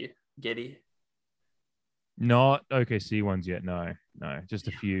OKC, Giddey? Not OKC ones yet. No. Just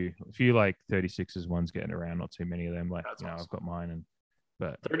a few like 36ers ones getting around. Not too many of them. Like awesome. I've got mine,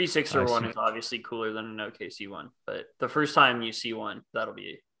 but 36er one is obviously cooler than an OKC one. But the first time you see one,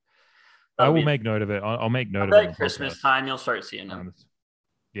 I will make note of it. I'll make note of it. At Christmas time, you'll start seeing them.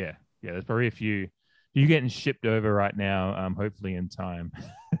 Yeah. There's probably a few. You getting shipped over right now? Hopefully in time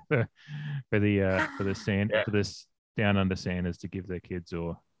for this down under Sanders to give their kids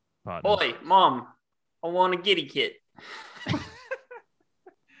or partners. Oi, Mom, I want a Giddey kit.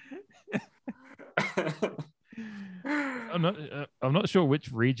 I'm not sure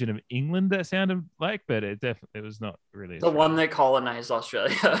which region of England that sounded like, but it was not really the one that colonized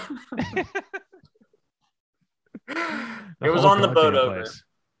Australia. It was on the boat over.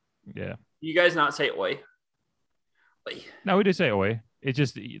 Yeah. You guys not say oi? Oi. No, we do say oi. It's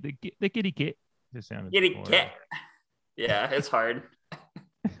just the Giddey kit. Just sounded Giddey kit. Yeah, it's hard.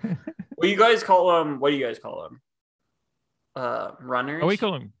 What do you guys call them? Runners? Oh, we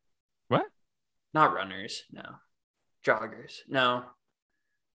call them what? Not runners. No. Joggers. No.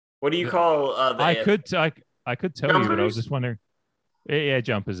 What do you call I could tell jumpers? You, but I was just wondering. Yeah,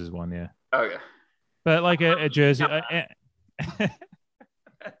 jumpers is one. Yeah. Okay. But like a jersey.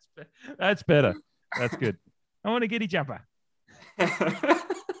 That's better. That's good. I want a Giddey jumper.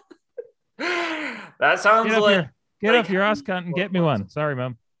 That sounds get off your ass cunt and get me one. Sorry,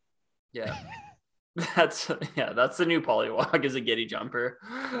 Mum. Yeah. That's the new polywog is a giddy jumper.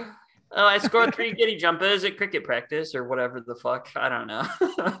 Oh, I scored 3 giddy jumpers at cricket practice or whatever the fuck. I don't know.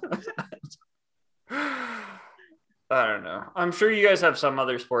 I don't know. I'm sure you guys have some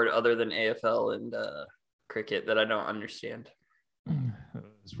other sport other than AFL and cricket that I don't understand.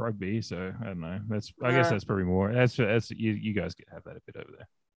 It's rugby, so I don't know. I guess that's probably more. That's you guys have that a bit over there.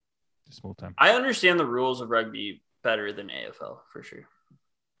 Just small time. I understand the rules of rugby better than AFL for sure.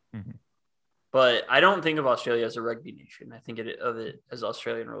 Mm-hmm. But I don't think of Australia as a rugby nation. I think of it as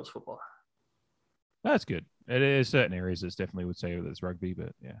Australian rules football. That's good. It is certain areas that definitely would say that it's rugby,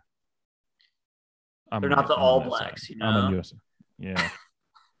 but yeah. They're not the All Blacks, you know? I'm on yours. Yeah.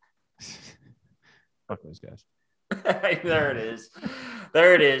 Fuck those guys. There it is.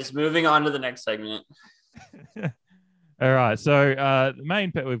 There it is. Moving on to the next segment. All right. So the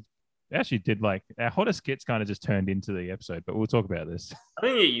main pet we've actually did like our hottest kits kind of just turned into the episode, but we'll talk about this. I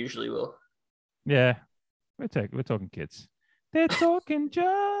think it usually will. Yeah. We're talking kits. They're talking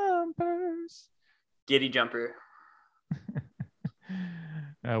jumpers. Giddy jumper.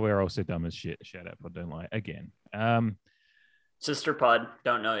 We're also dumb as shit. Shout out, but don't lie again. Sister pod,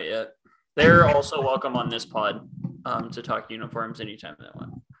 don't know it yet. They're also welcome on this pod to talk uniforms anytime they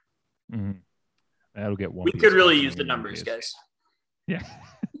want. Mm-hmm. That'll get one. We could really use the numbers, guys. Yeah.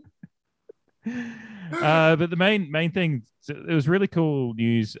 But the main thing, it was really cool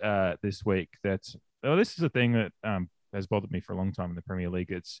news this week that this is a thing that has bothered me for a long time in the Premier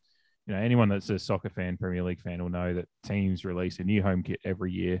League. It's anyone that's a soccer fan, Premier League fan will know that teams release a new home kit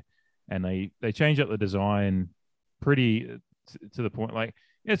every year, and they change up the design pretty to the point. Like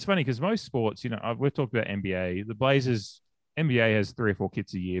it's funny because most sports, we've talked about NBA. The Blazers NBA has 3 or 4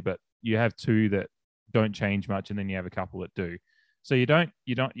 kits a year, but you have 2 that don't change much, and then you have a couple that do. So you're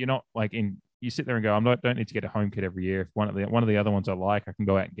not like you sit there and go, don't need to get a home kit every year. If one of the other ones I like, I can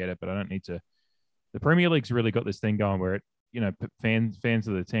go out and get it, but I don't need to. The Premier League's really got this thing going where fans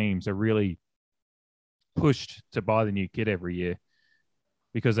of the teams are really pushed to buy the new kit every year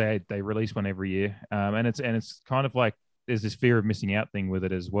because they release one every year, and it's kind of like there's this fear of missing out thing with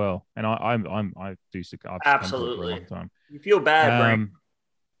it as well. And I do absolutely for a long time. You feel bad.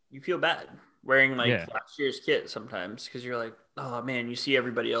 You feel bad wearing last year's kit sometimes because you're like, oh man, you see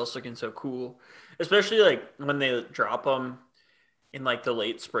everybody else looking so cool, especially like when they drop them in like the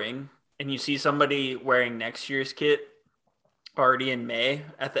late spring and you see somebody wearing next year's kit already in May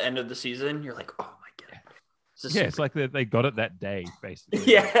at the end of the season. You're like, oh my god. It's like they got it that day basically.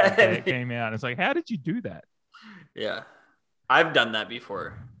 Yeah. It came out. It's like, how did you do that? Yeah. I've done that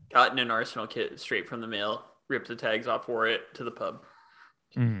before. Gotten an Arsenal kit straight from the mail, ripped the tags off, wore it to the pub.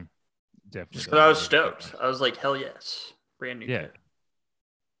 Mm-hmm. Definitely. Because I was stoked. I was like, hell yes. Brand new kit.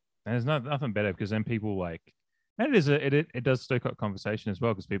 And there's nothing better because then people like, and it does stoke up conversation as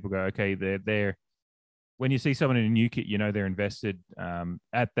well because people go, okay, they're when you see someone in a new kit, they're invested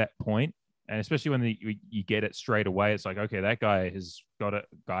at that point. And especially when you get it straight away, it's like, okay, that guy has got it,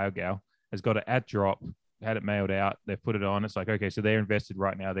 guy or gal has got it at drop, had it mailed out, they've put it on. It's like, okay, so they're invested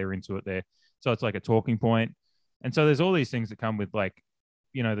right now, they're into it there. So it's like a talking point. And so there's all these things that come with like,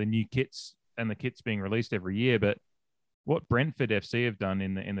 the new kits and the kits being released every year. But what Brentford FC have done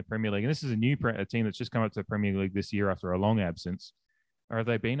in the Premier League, and this is a team that's just come up to the Premier League this year after a long absence. Or have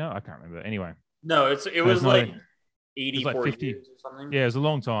they been? I can't remember. Anyway. No, it was like 84 like 50 years or something. Yeah, it was a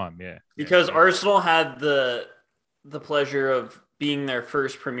long time. Yeah. Because Arsenal had the pleasure of being their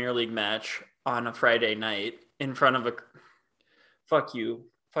first Premier League match on a Friday night in front of fuck you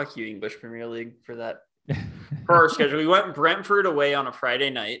English Premier League for that. For our schedule, we went Brentford away on a Friday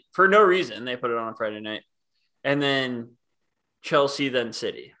night for no reason. They put it on a Friday night, and then Chelsea, then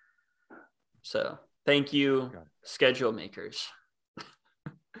City. So thank you, schedule makers.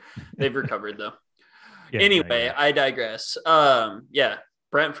 They've recovered though. Anyway, I digress.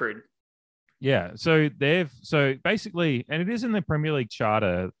 Brentford. Yeah, so basically, and it is in the Premier League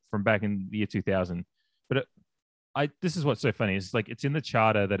charter from back in the year 2000. But this is what's so funny. It's like it's in the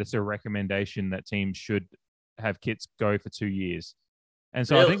charter that it's a recommendation that teams should have kits go for 2 years. And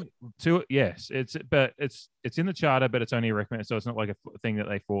so really? I think it's in the charter, but it's only a recommend. So it's not like a thing that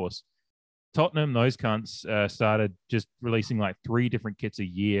they force. Tottenham, those cunts started just releasing like 3 different kits a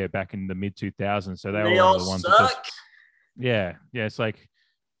year back in the mid 2000s. So they were all the ones. Suck. Yeah. It's like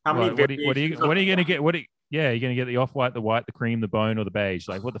how many? What are you going to get? You're going to get the off-white, the white, the cream, the bone, or the beige.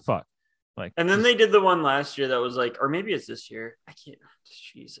 Like what the fuck? Like, and then they did the one last year that was like, or maybe it's this year. I can't.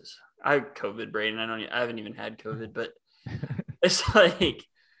 Jesus, I have COVID brain. I haven't even had COVID, but it's like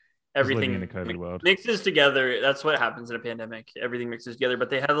everything in the COVID world mixes together. That's what happens in a pandemic. Everything mixes together. But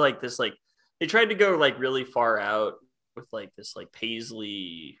they have like this like they tried to go like really far out with like this like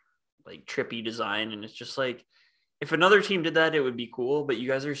paisley like trippy design, and it's just like if another team did that, it would be cool. But you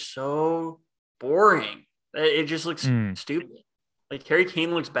guys are so boring. It just looks stupid. Like Harry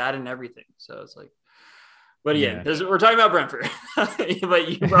Kane looks bad in everything. So it's like, but again, we're talking about Brentford. But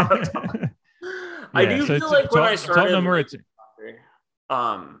you brought up Tottenham. I do feel like when I started,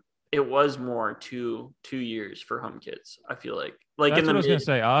 it was more two years for home kids. I feel like that's what I was going to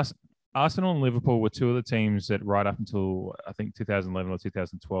say. Arsenal and Liverpool were two of the teams that right up until I think 2011 or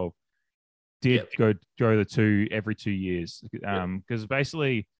 2012 did go the two every 2 years. Because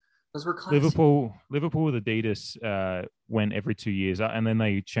basically Liverpool with Adidas went every 2 years, and then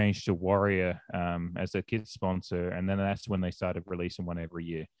they changed to Warrior as their kids sponsor, and then that's when they started releasing one every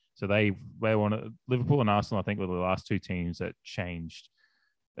year. So they wanted Liverpool and Arsenal, I think, were the last two teams that changed,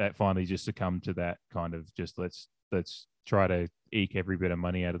 that finally just succumbed to that kind of just let's try to eke every bit of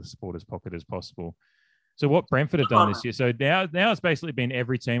money out of the supporters' pocket as possible. So what Brentford have done this year, so now it's basically been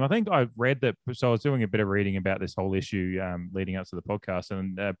every team. I think I read that, so I was doing a bit of reading about this whole issue leading up to the podcast,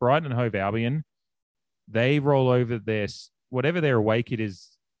 and Brighton and Hove Albion, they roll over whatever their away kit is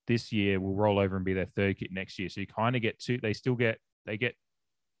this year will roll over and be their third kit next year. So you kind of get two,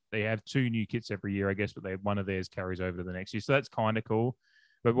 they have two new kits every year, I guess, but one of theirs carries over to the next year. So that's kind of cool.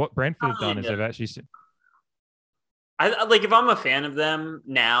 But what Brentford have done is they've actually... I like if I'm a fan of them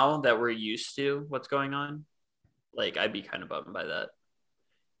now that we're used to what's going on, like I'd be kind of bummed by that.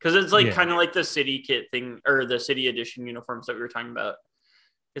 Because it's like kind of like the city kit thing or the city edition uniforms that we were talking about.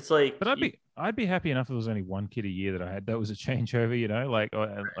 It's like... But I'd be happy enough if there was only one kit a year that I had. That was a changeover, you know, like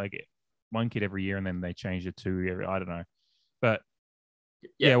one kit every year and then they changed it to I don't know. But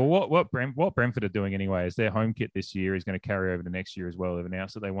yeah, well, what Brentford are doing anyway is their home kit this year is going to carry over to next year as well. They've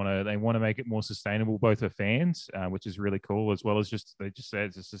announced that they want to make it more sustainable, both for fans, which is really cool, as well as they just said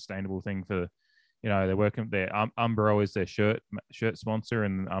it's a sustainable thing for, you know, they're working. Their Umbro is their shirt sponsor,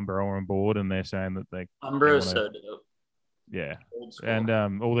 and Umbro are on board, and they're saying that Umbro is so dope. Yeah, and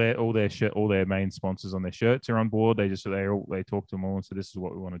all their main sponsors on their shirts are on board. They talk to them all and say this is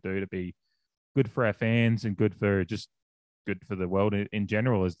what we want to do to be good for our fans and good for the world in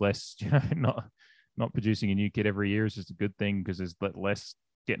general. Is less, you know, not producing a new kit every year is just a good thing because there's less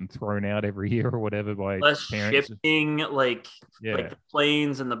getting thrown out every year or whatever by less parents. Shipping, like the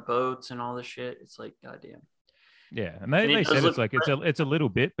planes and the boats and all the shit. It's like goddamn. Yeah, and they said it's like it's a little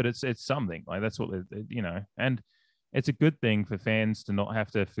bit, but it's something like that's what you know, and it's a good thing for fans to not have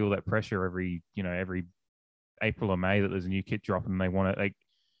to feel that pressure every April or May that there's a new kit dropping and they want to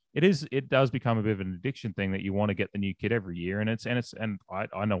it does become a bit of an addiction thing that you want to get the new kit every year. And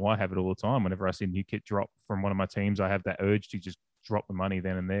I know I have it all the time. Whenever I see a new kit drop from one of my teams, I have that urge to just drop the money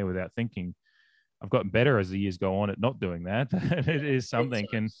then and there without thinking. I've gotten better as the years go on at not doing that. It is something.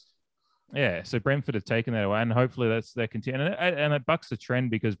 So Brentford have taken that away and hopefully that's their continue. And it bucks the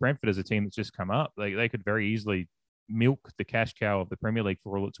trend because Brentford is a team that's just come up. They could very easily milk the cash cow of the Premier League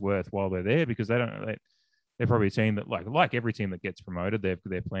for all it's worth while they're there because they're probably a team that, like every team that gets promoted,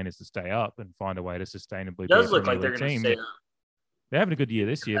 their plan is to stay up and find a way to sustainably. It does look like they're going to stay up. They're having a good year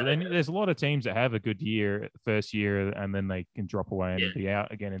this year, but then there's a lot of teams that have a good year first year and then they can drop away and be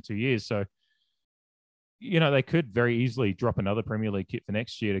out again in 2 years. So, you know, they could very easily drop another Premier League kit for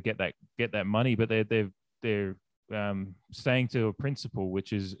next year to get that money, but they're staying to a principle,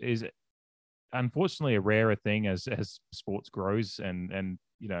 which is unfortunately a rarer thing as sports grows and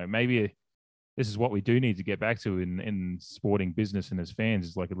you know maybe. This is what we do need to get back to in sporting business and as fans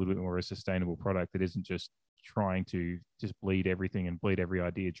is like a little bit more of a sustainable product that isn't just trying to just bleed everything and bleed every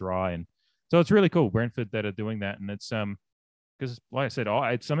idea dry. And so it's really cool, Brentford, that are doing that. And it's because like I said,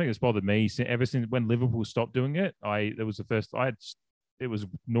 it's something that's bothered me ever since when Liverpool stopped doing it. It was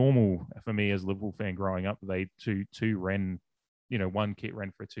normal for me as a Liverpool fan growing up. They two ran, you know, one kit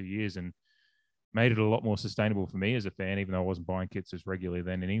ran for 2 years and made it a lot more sustainable for me as a fan, even though I wasn't buying kits as regularly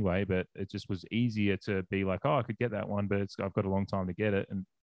then anyway. But it just was easier to be like, oh, I could get that one, but I've got a long time to get it.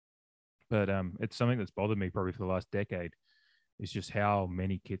 But it's something that's bothered me probably for the last decade. Is just how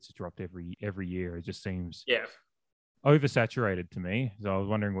many kits are dropped every year. It just seems oversaturated to me. So I was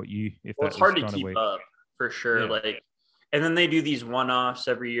wondering it's hard to keep up for sure. Yeah. Like, and then they do these one-offs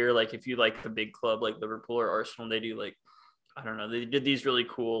every year. Like if you like the big club like Liverpool or Arsenal, they do like. I don't know. They did these really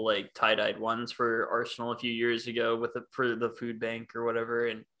cool, like tie-dyed ones for Arsenal a few years ago for the food bank or whatever.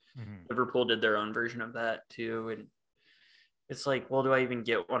 And Liverpool did their own version of that too. And it's like, well, do I even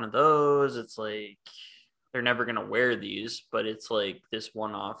get one of those? It's like, they're never going to wear these, but it's like this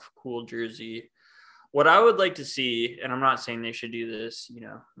one-off cool jersey. What I would like to see, and I'm not saying they should do this, you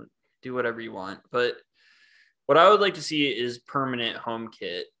know, do whatever you want, but what I would like to see is permanent home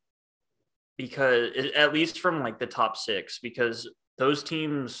kit. because at least from like the top 6, because those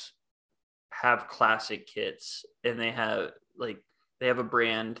teams have classic kits and they have a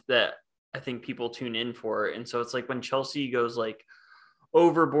brand that I think people tune in for. And so it's like when Chelsea goes like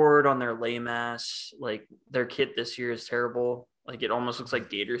overboard on their lame ass, like their kit this year is terrible. Like it almost looks like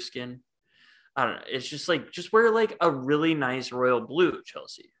gator skin. I don't know. It's just wear like a really nice royal blue,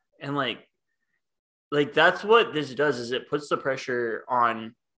 Chelsea. And like that's what this does, is it puts the pressure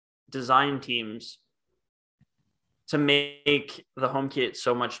on design teams to make the home kit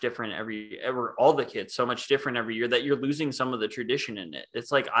so much different all the kits so much different every year that you're losing some of the tradition in it.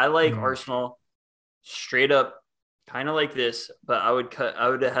 It's like, I like Arsenal straight up kind of like this, but I would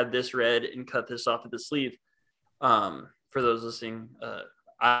have had this red and cut this off at the sleeve. For those listening,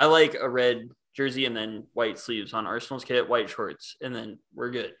 I like a red jersey and then white sleeves on Arsenal's kit, white shorts, and then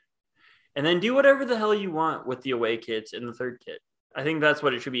we're good. And then do whatever the hell you want with the away kits in the third kit. I think that's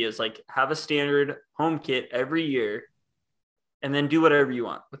what it should be, is like have a standard home kit every year and then do whatever you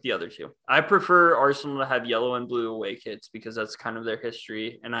want with the other two. I prefer Arsenal to have yellow and blue away kits because that's kind of their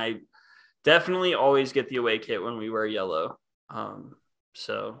history. And I definitely always get the away kit when we wear yellow.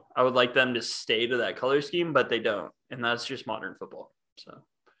 So I would like them to stay to that color scheme, but they don't. And that's just modern football. So.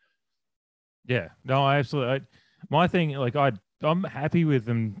 Yeah, no, I absolutely. My thing, like I'm happy with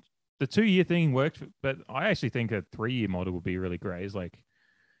them. The 2-year thing worked, but I actually think a 3-year model would be really great. It's like,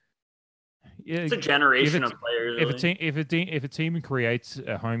 yeah, it's a generation of players. Really. If a team creates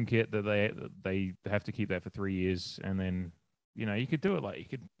a home kit that they have to keep that for 3 years, and then you could do it, like you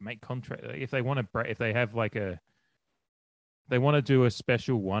could make contract if they want to, if they have like they want to do a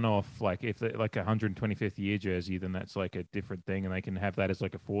special one-off, like if they like 125th year jersey, then that's like a different thing, and they can have that as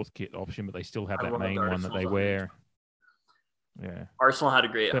like a 4th kit option, but they still have that main one that they wear. Yeah, Arsenal had a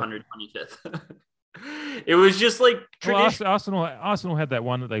great 125th. It was just like tradition. Well, Arsenal had that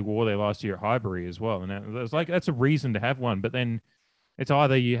one that they wore there last year at Highbury as well, and it was like that's a reason to have one. But then it's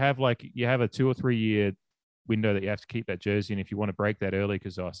either you have a 2 or 3 year window that you have to keep that jersey, and if you want to break that early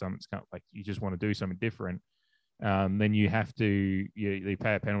because something's kind of like you just want to do something different, then you have to you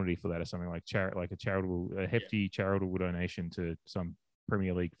pay a penalty for that or something like a hefty charitable donation to some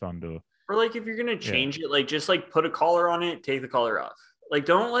Premier League fund or like if you're gonna change it, like just like put a collar on it, take the collar off. Like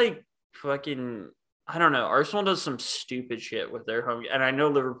don't like fucking, I don't know. Arsenal does some stupid shit with their home, and I know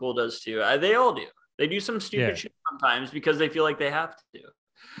Liverpool does too. They all do. They do some stupid shit sometimes because they feel like they have to do.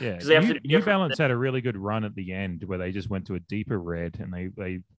 Yeah, they have New Balance had a really good run at the end where they just went to a deeper red and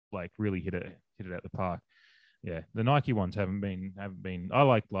they like really hit it at the park. Yeah, the Nike ones haven't been. I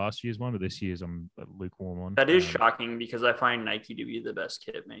liked last year's one, but this year's I'm lukewarm on. That is shocking because I find Nike to be the best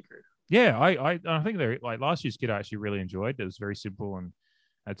kit maker. Yeah, I think they're like last year's kit I actually really enjoyed. It was very simple and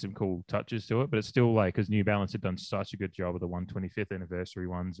had some cool touches to it, but it's still like because New Balance had done such a good job with the 125th anniversary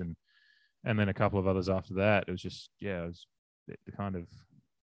ones and then a couple of others after that. It was just it was the kind of.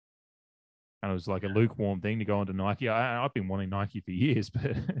 And it was like a lukewarm thing to go into Nike. I've been wanting Nike for years, but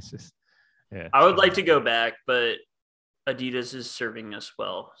it's just, yeah. I would like to go back, but Adidas is serving us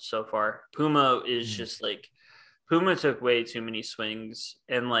well so far. Puma is just like, Puma took way too many swings.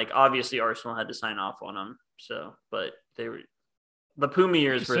 And like, obviously Arsenal had to sign off on them. So, but the Puma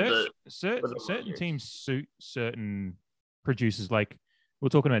years were certain teams suit certain producers. Like, we were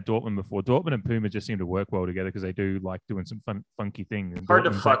talking about Dortmund before. Dortmund and Puma just seem to work well together because they do like doing some funky things. It's hard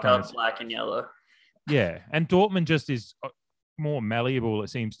to fuck up black and yellow. Yeah, and Dortmund just is more malleable, it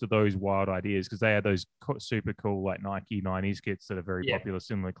seems, to those wild ideas because they had those super cool like Nike 90s kits that are very popular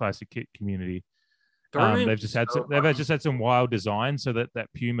in the classic kit community. They've just had some wild designs, so that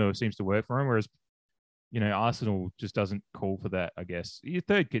Puma seems to work for them. Whereas Arsenal just doesn't call for that, I guess. Your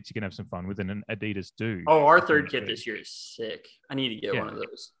third kits you can have some fun with, and Adidas do. Oh, our third kit this year is sick. I need to get one of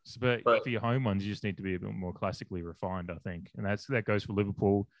those. But for your home ones, you just need to be a bit more classically refined, I think. And that goes for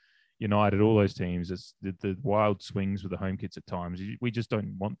Liverpool, United, all those teams. It's the wild swings with the home kits at times. We just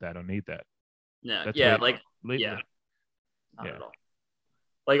don't want that or need that. No, not at all.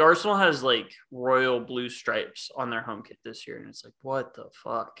 Like Arsenal has like royal blue stripes on their home kit this year, and it's like, what the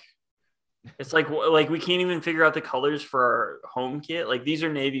fuck? It's like we can't even figure out the colors for our home kit. Like these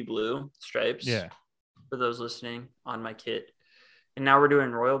are navy blue stripes. Yeah. For those listening on my kit. And now we're doing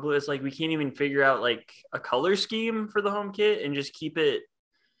royal blue. It's like we can't even figure out like a color scheme for the home kit and just keep it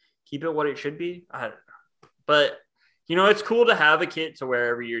what it should be. I don't know. But it's cool to have a kit to wear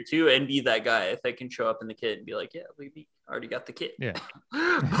every year too and be that guy if I can show up in the kit and be like, yeah, I already got the kit. Yeah.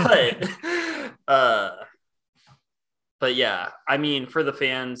 But yeah, I mean, for the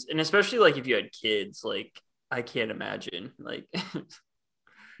fans, and especially like if you had kids, like I can't imagine, like,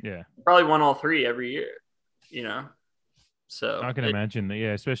 yeah, probably won all three every year, So I can imagine that,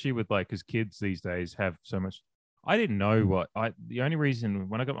 yeah, especially with like, because kids these days have so much. I didn't know the only reason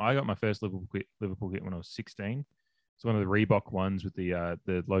when I got my first Liverpool kit when I was 16. It's one of the Reebok ones with the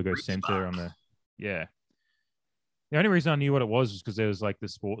logo center on the, yeah. The only reason I knew what it was because there was like the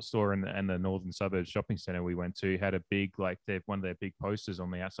sports store and the Northern Suburbs shopping center we went to had a big, like, one of their big posters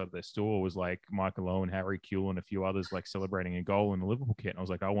on the outside of their store was like Michael Owen, Harry Kewell, and a few others like celebrating a goal in the Liverpool kit. And I was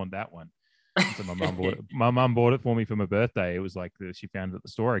like, I want that one. So my mum bought it. My mum bought it for me for my birthday. It was like she found it at the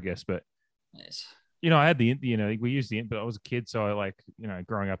store, I guess. But nice. I had we used the, but I was a kid, so I like,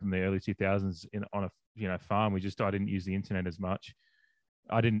 growing up in the early 2000s on a farm. I didn't use the internet as much.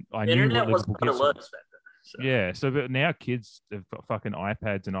 I knew what Liverpool kits were. So. Yeah, so but now kids have got fucking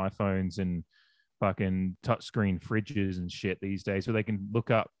iPads and iPhones and fucking touchscreen fridges and shit these days, where they can look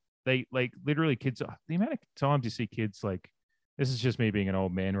up. They like literally kids. The amount of times you see kids like, this is just me being an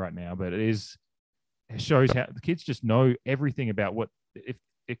old man right now, but it shows how the kids just know everything about what. If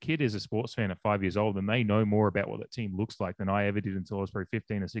a kid is a sports fan at 5 years old, then they know more about what that team looks like than I ever did until I was probably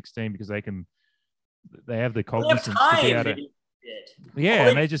 15 or 16, because they have the cognizance to be able to. Yeah,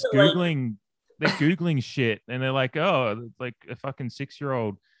 and they're just Googling. They're Googling shit, and they're like, oh, like a fucking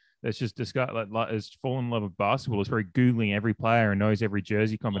 6-year-old that's just has fallen in love with basketball is very Googling every player and knows every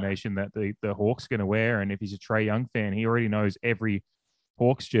jersey combination that the Hawks going to wear. And if he's a Trae Young fan, he already knows every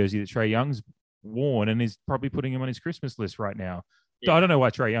Hawks jersey that Trae Young's worn, and is probably putting him on his Christmas list right now. Yeah. I don't know why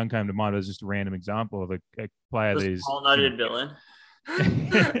Trae Young came to mind. It was just a random example of a player that is all-nutted villain.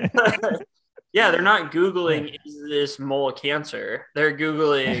 Yeah, they're not Googling, is this mole cancer? They're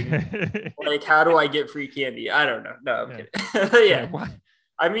Googling, like, how do I get free candy? I don't know. No, I'm kidding. Yeah.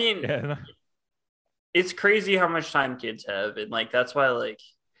 I mean, it's crazy how much time kids have. And, like, that's why, like,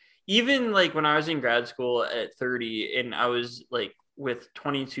 even, like, when I was in grad school at 30 and I was, like, with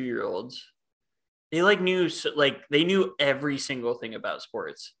 22-year-olds, they, like, they knew every single thing about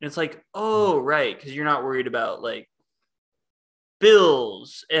sports. And it's like, oh, right, because you're not worried about, like,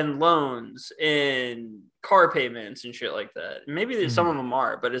 bills and loans and car payments and shit like that. Maybe some of them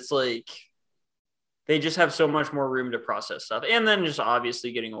are, but it's like they just have so much more room to process stuff. And then just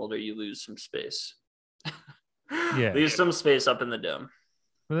obviously getting older, you lose some space. Lose some space up in the dome.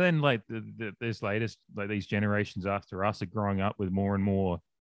 But then like this latest, like these generations after us are growing up with more and more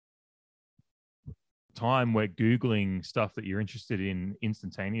time where Googling stuff that you're interested in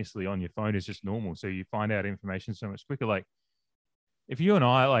instantaneously on your phone is just normal. So you find out information so much quicker. Like, if you and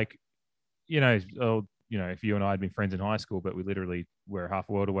I, like, if you and I had been friends in high school, but we literally were half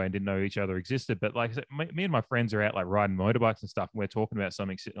a world away and didn't know each other existed. But like me and my friends are out like riding motorbikes and stuff, and we're talking about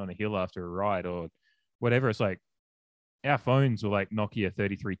something sitting on a hill after a ride or whatever. It's like our phones were like Nokia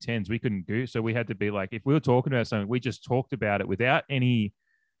 3310s. We couldn't go. So we had to be like, if we were talking about something, we just talked about it without any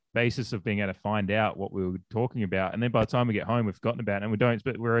basis of being able to find out what we were talking about. And then by the time we get home, we've forgotten about it and we don't.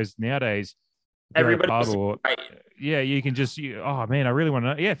 But whereas nowadays, everybody right. Yeah, you can just oh man, I really want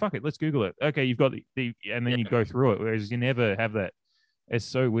to know. Yeah, fuck it, let's Google it. Okay, you've got the and then you go through it, whereas you never have that. It's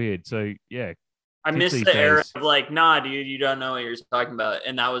so weird. So yeah, I miss the era of like, nah, dude, you don't know what you're talking about,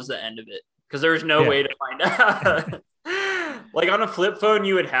 and that was the end of it because there was no way to find out. Like on a flip phone,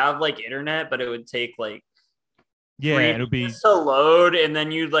 you would have like internet, but it would take like it would be to load, and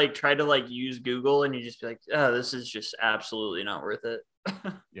then you'd like try to like use Google, and you just be like, oh, this is just absolutely not worth it.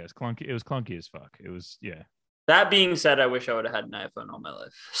 Yeah, it's clunky. It was clunky as fuck. It was, yeah. That being said, I wish I would have had an iPhone all my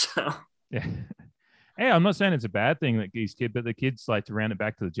life. So yeah. Hey, I'm not saying it's a bad thing that these kids, but the kids, like, to round it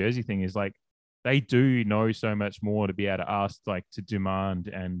back to the jersey thing, is like they do know so much more to be able to ask, like, to demand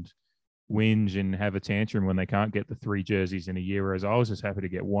and whinge and have a tantrum when they can't get the 3 jerseys in a year. Whereas I was just happy to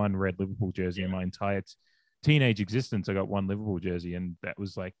get one red Liverpool jersey in my entire teenage existence. I got one Liverpool jersey, and that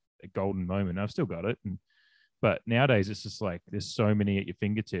was like a golden moment. I've still got it. But nowadays, it's just like there's so many at your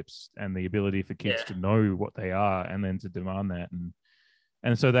fingertips, and the ability for kids to know what they are and then to demand that,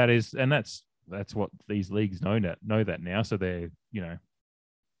 and so that's what these leagues know that now. So they're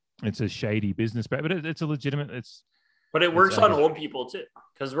it's a shady business, but it's a legitimate. But it works on old people too,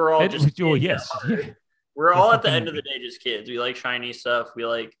 because we're all just we're all at the end of the day just kids. We like shiny stuff.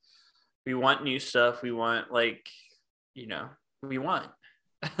 We want new stuff. We want we want.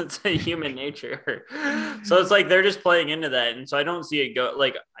 It's a human nature. So it's like they're just playing into that. And so I don't see it go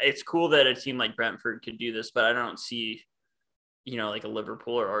like it's cool that a team like Brentford could do this, but I don't see, like a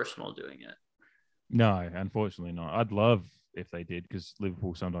Liverpool or Arsenal doing it. No, unfortunately not. I'd love if they did, because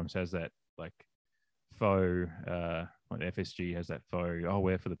Liverpool sometimes has that like faux like FSG has that faux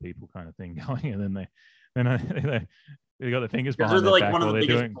we're for the people kind of thing going, and then they got the fingers behind their back. One of the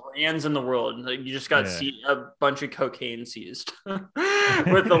biggest brands in the world. Like, you just got a bunch of cocaine seized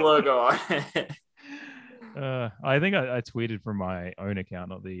with the logo on it. I think I tweeted from my own account,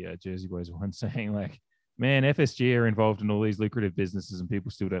 not the Jersey Boys one, saying like, "Man, FSG are involved in all these lucrative businesses, and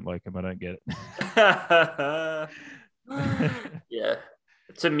people still don't like them. I don't get it." Yeah.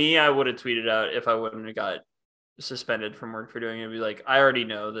 To me, I would have tweeted out if I wouldn't have got suspended from work for doing it. It'd be like, I already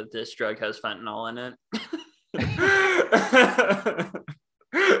know that this drug has fentanyl in it.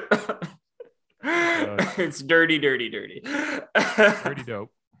 It's dirty. Dirty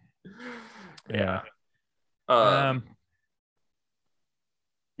dope. Yeah. Um,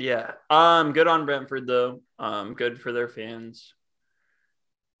 Yeah. Good on Brentford though. Good for their fans.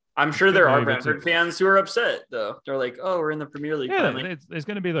 I'm sure there are Brentford fans who are upset though. They're like, "Oh, we're in the Premier League." Yeah, there's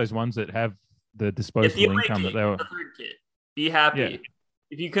going to be those ones that have the disposable income that they were. The third kid. Be happy. Yeah.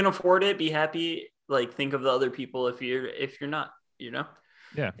 If you can afford it, be happy. Like, think of the other people if you're not, you know.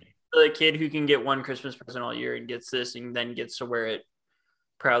 Yeah. The kid who can get one Christmas present all year and gets this and then gets to wear it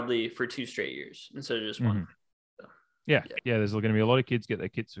proudly for 2 straight years instead of just one. So, yeah. There's going to be a lot of kids get their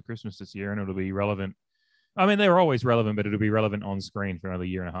kits for Christmas this year, and it'll be relevant. I mean, they're always relevant, but it'll be relevant on screen for another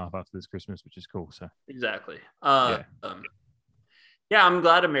year and a half after this Christmas, which is cool. So exactly. I'm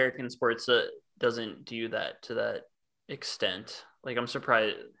glad American sports doesn't do that to that extent. Like, I'm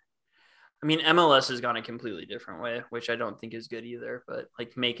surprised. I mean, MLS has gone a completely different way, which I don't think is good either. But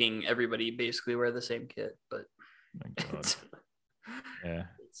like making everybody basically wear the same kit, but it's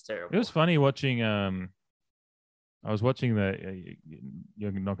terrible. It was funny watching. I was watching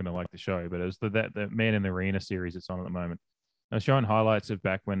you're not going to like the show, but it was the Man in the Arena series that's on at the moment. I was showing highlights of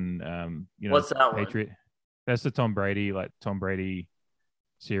back when, what's that Patriot. One? That's the Tom Brady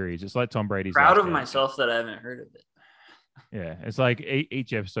series. It's like Tom Brady's. Proud of myself that I haven't heard of it. Yeah, it's like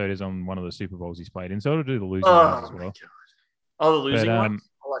each episode is on one of the Super Bowls he's played in. So it'll do the losing ones as well. Oh, the losing ones?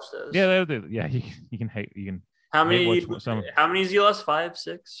 I'll watch those. Yeah, they'll do. Yeah, you can hate. You can. How many? How many has he lost? 5,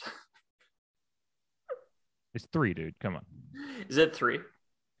 6? It's 3, dude. Come on. Is it 3?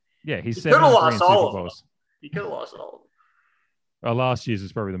 Yeah, he could have lost all of them. He could have lost all of them. Well, last year's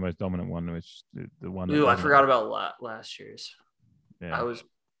is probably the most dominant one, which the one. Ooh, I forgot about last year's. Yeah. I was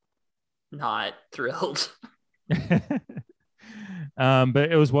not thrilled.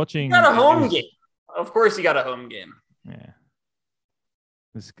 But it was watching. He got a home game. Of course, he got a home game. Yeah.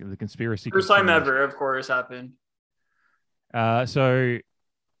 The conspiracy. First time ever, of course, happened. So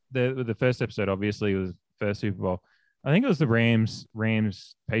the first episode obviously was first Super Bowl. I think it was the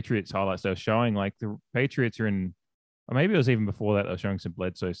Rams Patriots highlights. They were showing like the Patriots are in, or maybe it was even before that. They were showing some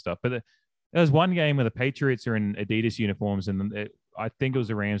Bledsoe stuff. But there was one game where the Patriots are in Adidas uniforms, and I think it was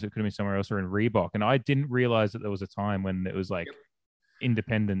the Rams. It could have been somewhere else, or in Reebok. And I didn't realize that there was a time when it was like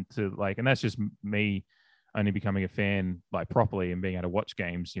independent to like, and that's just me only becoming a fan like properly and being able to watch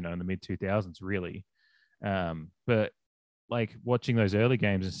games, in the mid 2000s, really. But like watching those early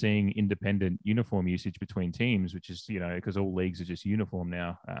games and seeing independent uniform usage between teams, which is, because all leagues are just uniform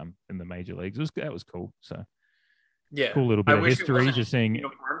now in the major leagues. That was cool. So yeah, cool little bit of history just seeing.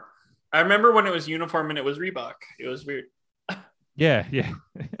 Uniform. I remember when it was uniform and it was Reebok. It was weird. Yeah.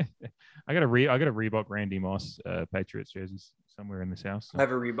 I got a Reebok Randy Moss Patriots jersey somewhere in this house. So. I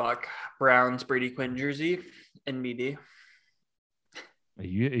have a Reebok Browns Brady Quinn jersey, NBD. Are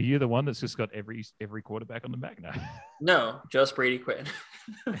you the one that's just got every quarterback on the back now? No, just Brady Quinn.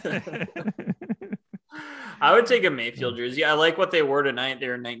 I would take a Mayfield jersey. I like what they wore tonight.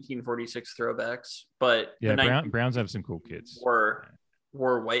 They're 1946 throwbacks, but yeah, Browns have some cool kids.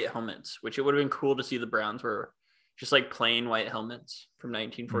 Wore white helmets, which it would have been cool to see the Browns were just like plain white helmets from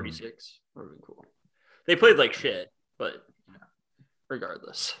 1946. Would have been cool. They played like shit, but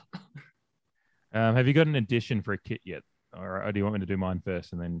regardless. Have you got an addition for a kit yet? Or do you want me to do mine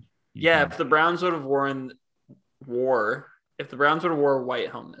first and then? If the Browns would have wore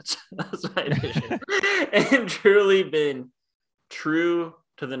white helmets, that's my addition, and truly been true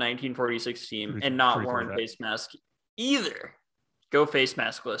to the 1946 team and not worn face mask either. Go face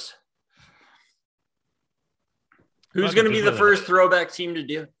maskless. Who's going to be the first throwback team to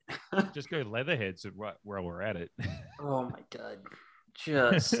do it? Just go Leatherheads where we're at it. Oh my God.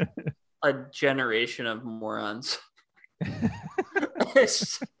 Just a generation of morons.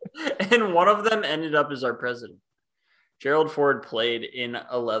 And one of them ended up as our president. Gerald Ford played in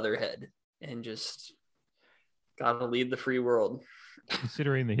a Leatherhead and just got to lead the free world.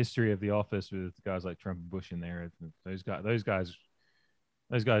 Considering the history of The Office with guys like Trump and Bush in there, those guys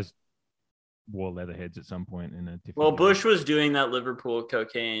wore Leatherheads at some point in a different. Well, Bush was doing that Liverpool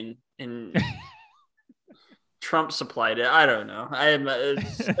cocaine, and Trump supplied it. I don't know.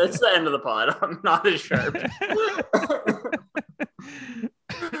 It's the end of the pod. I'm not as sharp.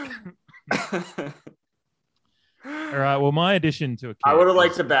 All right. Well, my addition to a I kit would have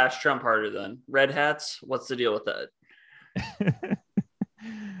liked is to bash Trump harder then. Red hats. What's the deal with that?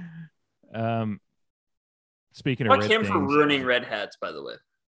 um, speaking of Fuck red him for things, ruining red hats. By the way,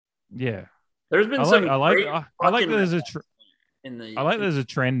 yeah, there's been some great I like fucking that red there's a hats in the. I like there's a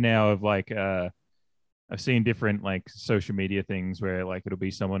trend now of like I've seen different like social media things where like it'll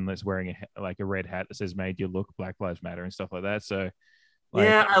be someone that's wearing a red hat that says "Made You Look," Black Lives Matter, and stuff like that. So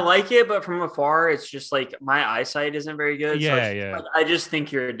Yeah, like I like it, but from afar, it's just like my eyesight isn't very good. So yeah, yeah, like, I just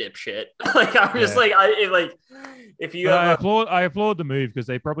think you're a dipshit. Like I'm just yeah. like if you But have a I applaud the move because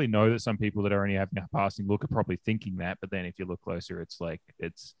they probably know that some people that are only having a passing look are probably thinking that. But then if you look closer, it's like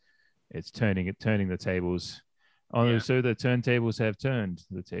it's turning the tables. Oh, yeah. so the turntables have turned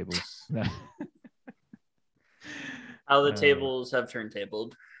the tables. How the uh, tables have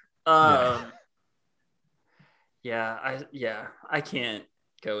turntabled. yeah. I can't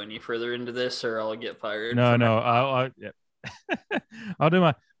go any further into this or I'll get fired No, from no. Yeah. I'll do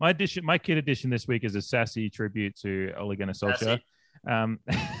my kid edition this week is a sassy tribute to Ole Gunnar Solskjaer. Sassy. Um,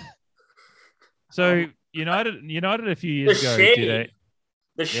 so United a few The years ago did a shade.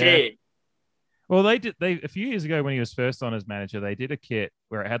 The yeah. shade. Well, they a few years ago when he was first on as manager, they did a kit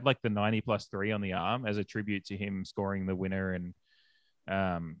where it had like the 90+3 on the arm as a tribute to him scoring the winner and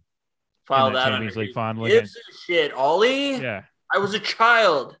in File that that under Champions League his final gives against a shit. Ollie, yeah. I was a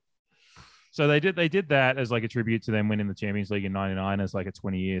child. So they did that as like a tribute to them winning the Champions League in '99 as like a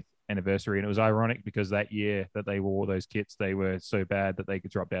 20th anniversary, and it was ironic because that year that they wore those kits, they were so bad that they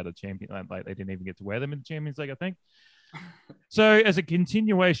could drop out of champion, like they didn't even get to wear them in the Champions League, I think. So as a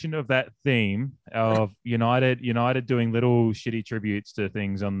continuation of that theme of United doing little shitty tributes to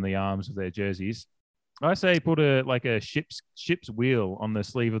things on the arms of their jerseys, I say put a ship's wheel on the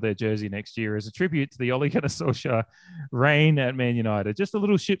sleeve of their jersey next year as a tribute to the Ole Gunnar Solskjaer reign at Man United. Just a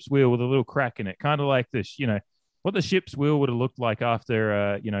little ship's wheel with a little crack in it, kind of like this, what the ship's wheel would have looked like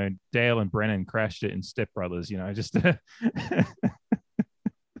after Dale and Brennan crashed it in Step Brothers. Just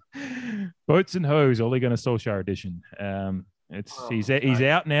boats and hose, Ole Gunnar Solskjaer edition. He's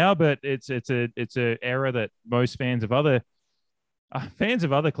out now, but it's a era that most fans of other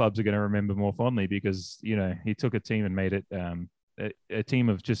clubs are going to remember more fondly because he took a team and made it a team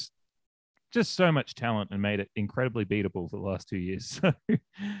of just so much talent and made it incredibly beatable for the last 2 years. So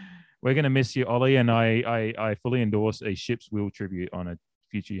we're going to miss you, Ollie, and I fully endorse a ship's wheel tribute on a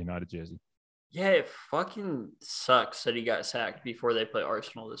future United jersey. Yeah, it fucking sucks that he got sacked before they play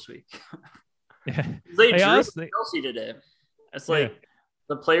Arsenal this week. Yeah. They drew Chelsea today. It's like yeah.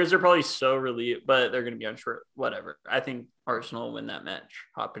 The players are probably so relieved, but they're going to be unsure. Whatever. I think Arsenal will win that match,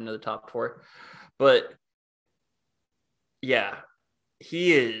 hop into the top 4. But yeah,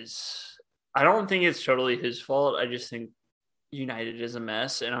 he is. I don't think it's totally his fault. I just think United is a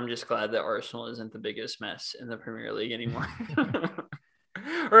mess, and I'm just glad that Arsenal isn't the biggest mess in the Premier League anymore.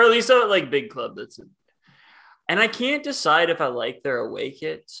 Or at least a like big club that's in. And I can't decide if I like their away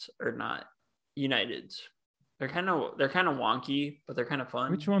kits or not. United's. They're kind of wonky, but they're kind of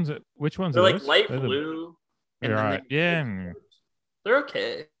fun. Which ones? They're like light blue. And right. They're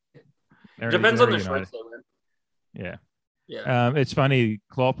okay. Depends on the shorts they wear. Yeah. Yeah. It's funny,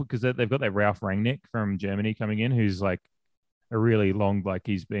 Klopp, because they've got that Ralf Rangnick from Germany coming in, who's like a really long, like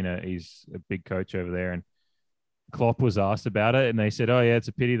he's a big coach over there, and Klopp was asked about it, and they said, "Oh yeah, it's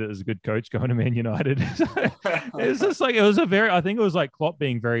a pity that there's a good coach going to Man United." It was just like I think it was like Klopp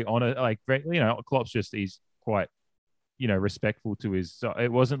being very honest, like Klopp's he's quite respectful to his. So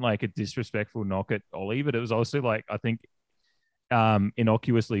it wasn't like a disrespectful knock at Ollie, but it was also like I think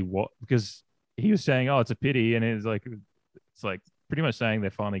innocuously because he was saying, "Oh, it's a pity," and it's like pretty much saying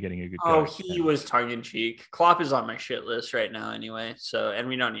they're finally getting a good coach. Oh, he was tongue in cheek. Klopp is on my shit list right now, anyway. So, and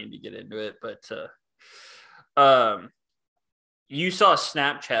we don't need to get into it, but you saw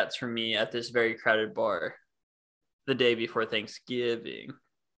Snapchats from me at this very crowded bar the day before Thanksgiving.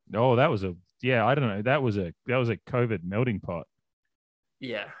 Oh, I don't know. That was a COVID melting pot.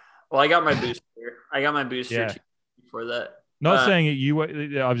 Yeah. Well, I got my booster before that. Not saying it you were.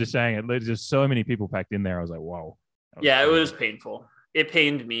 I'm just saying it. There's just so many people packed in there. I was like, whoa. Yeah, it was painful. It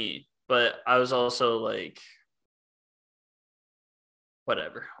pained me, but I was also like,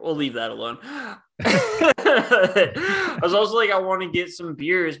 whatever. We'll leave that alone. I was also like, I want to get some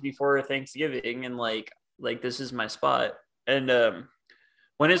beers before Thanksgiving, and like this is my spot. And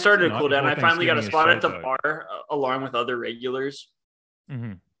when it started to cool down, I finally got a spot at the bar along with other regulars.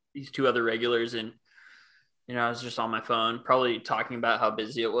 Mm-hmm. These 2 other regulars, and I was just on my phone, probably talking about how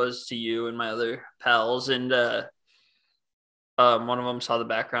busy it was to you and my other pals, and one of them saw the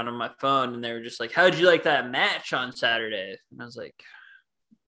background of my phone, and they were just like, "How'd you like that match on Saturday?" And I was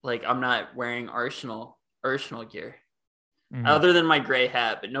like, I'm not wearing Arsenal Arsenal gear. Mhm. Other than my gray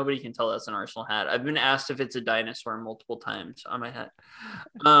hat, but nobody can tell that's an Arsenal hat. I've been asked if it's a dinosaur multiple times on my hat.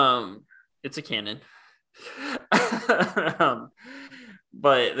 It's a cannon.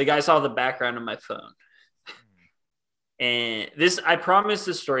 But the guy saw the background of my phone. And this, I promise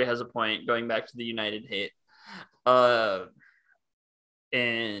this story has a point going back to the United hate.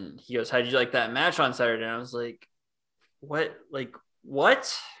 And he goes, how'd you like that match on Saturday? And I was like, what? Like,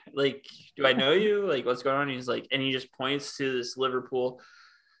 what? Like, do I know you? Like, what's going on? He's like, and he just points to this Liverpool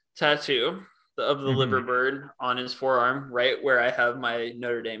tattoo of the liver bird on his forearm, right where I have my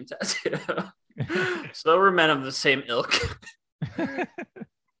Notre Dame tattoo. So we're men of the same ilk. And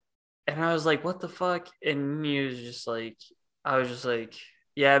I was like, what the fuck? And he was just like, I was just like,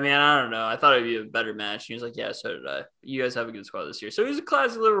 yeah, man, I don't know. I thought it'd be a better match. And he was like, yeah, so did I. You guys have a good squad this year. So he's a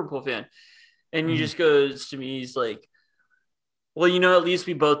classic Liverpool fan. And he just goes to me, he's like, well, you know, at least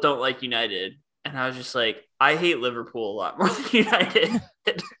we both don't like United. And I was just like, I hate Liverpool a lot more than United.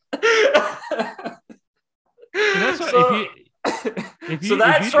 That's what, so, so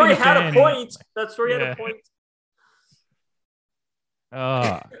that story had a point. That story had a point.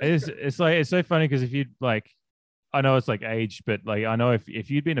 It's like, it's so funny because if you'd like, I know it's like age, but like I know if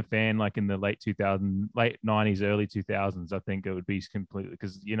you'd been a fan like in the late 90s, early 2000s, I think it would be completely,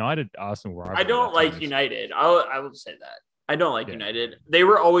 because United, Arsenal were. I don't like United. I would say that. I don't like United. They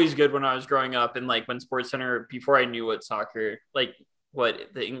were always good when I was growing up, and like when SportsCenter, before I knew what soccer, like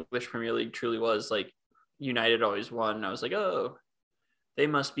what the English Premier League truly was, like United always won. And I was like, oh, they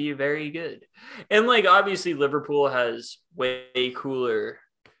must be very good. And like obviously Liverpool has way cooler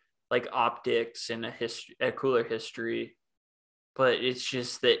like optics and a cooler history. But it's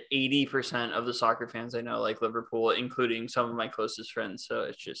just that 80% of the soccer fans I know like Liverpool, including some of my closest friends. So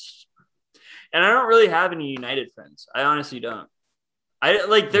it's just, and I don't really have any United friends. I honestly don't. I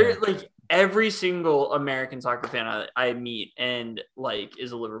like they're like every single American soccer fan I meet and like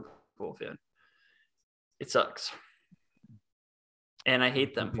is a Liverpool fan. It sucks. And I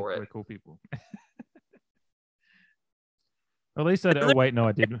hate them for it. Cool people. At least I don't. Wait, no,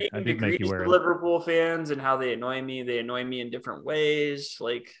 I did make you wear it. Liverpool fans and how they annoy me. They annoy me in different ways.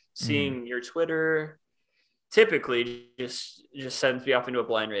 Like seeing your Twitter typically just sends me off into a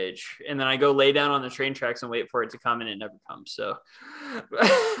blind rage. And then I go lay down on the train tracks and wait for it to come, and it never comes. So,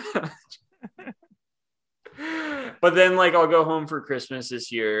 but then like I'll go home for Christmas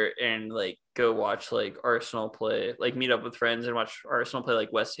this year and like go watch like Arsenal play, like meet up with friends and watch Arsenal play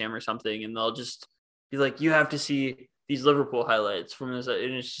like West Ham or something. And they'll just be like, you have to see these Liverpool highlights from this.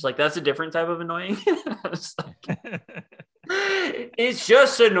 And it's just like, that's a different type of annoying. It's, like, it's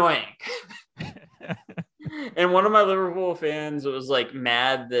just annoying. And one of my Liverpool fans was like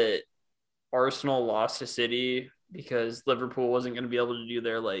mad that Arsenal lost to City because Liverpool wasn't going to be able to do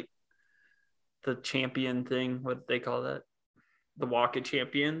their like the champion thing. What they call that? The Walk of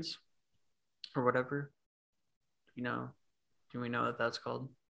Champions or whatever. Do we know what that's called?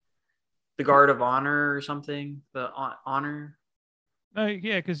 The Guard of Honor or something? The honor? No,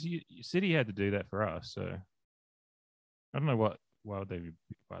 yeah, because City had to do that for us. So I don't know why would they be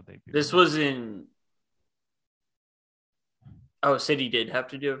this was in. Oh, City did have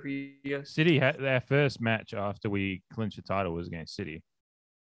to do it for you guys? City had their first match after we clinched the title was against City.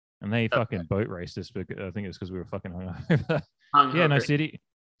 And they fucking boat raced us, but I think it's because we were fucking hungover. Yeah, no, City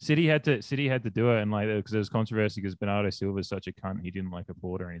had to do it, and like because there was controversy because Bernardo Silva is such a cunt. He didn't like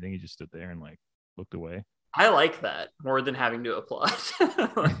applaud or anything. He just stood there and like looked away. I like that more than having to applaud.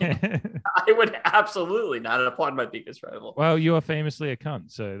 I would absolutely not applaud my biggest rival. Well, you are famously a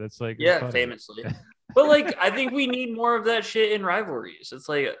cunt, so that's like famously. But like, I think we need more of that shit in rivalries. It's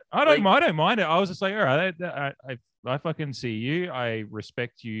like I don't mind it. I was just like, all right, I fucking see you. I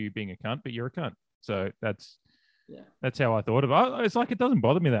respect you being a cunt, but you're a cunt. So that's how I thought of it. It's like it doesn't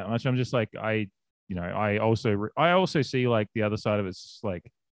bother me that much. I'm just like I also see like the other side of it's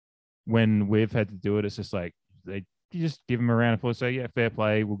like when we've had to do it, it's just like you just give them a round of applause, say fair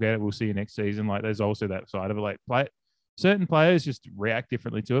play, we'll get it, we'll see you next season. Like there's also that side of it, like certain players just react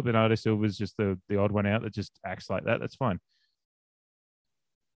differently to it. Bernardo Silva's just the odd one out that just acts like that. That's fine.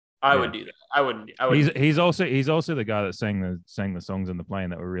 I would do that. I wouldn't. He's also the guy that sang the songs in the plane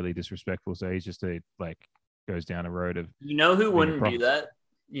that were really disrespectful. So he's just goes down a road of. You know who wouldn't do that?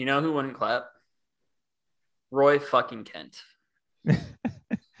 You know who wouldn't clap? Roy fucking Kent.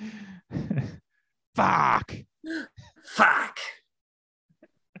 Fuck.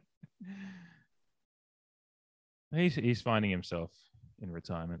 He's finding himself in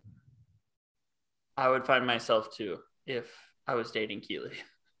retirement. I would find myself too if I was dating Keely.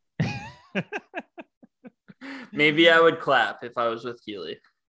 Maybe I would clap if I was with Keely,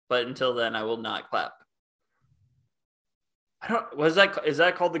 but until then, I will not clap. I don't. Was that? Is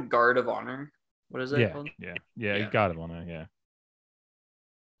that called the Guard of Honor? What is that called? Yeah. Guard of Honor. Yeah.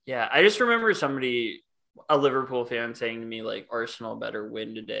 Yeah, I just remember a Liverpool fan, saying to me like, "Arsenal better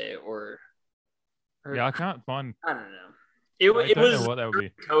win today," or yeah, I can't find. I don't know. It was know what that would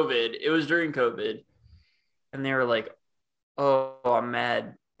be. COVID. It was during COVID, and they were like, "Oh, I'm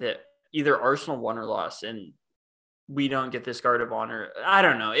mad that either Arsenal won or lost, and we don't get this Guard of Honor." I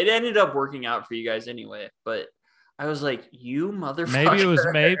don't know. It ended up working out for you guys anyway, but I was like, "You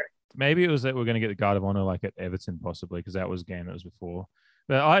motherfucker!" Maybe it was that we're going to get the Guard of Honor like at Everton, possibly, because that was a game that was before.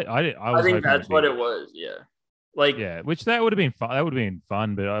 But I think that's what it was. Yeah, like which that would have been fun. That would have been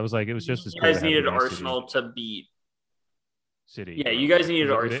fun, but I was like, it was just as you guys needed Arsenal to beat City. Yeah, you guys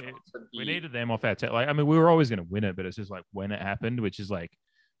needed Arsenal to beat. We needed them off our like. I mean, we were always going to win it, but it's just like when it happened, which is like,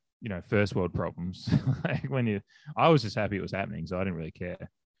 first world problems. Like I was just happy it was happening, so I didn't really care.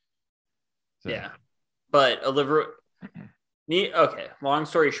 So. Yeah, but okay. Long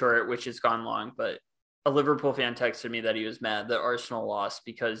story short, which has gone long, but a Liverpool fan texted me that he was mad that Arsenal lost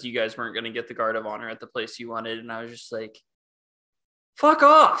because you guys weren't going to get the Guard of Honor at the place you wanted. And I was just like, fuck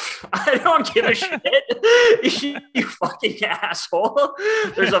off. I don't give a shit. You fucking asshole.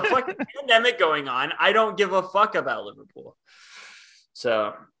 There's a fucking pandemic going on. I don't give a fuck about Liverpool.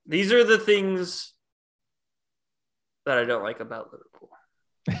 So these are the things that I don't like about Liverpool.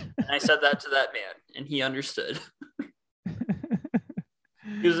 And I said that to that man, and he understood.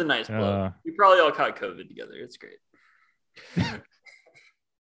 He was a nice bloke. We probably all caught COVID together. It's great.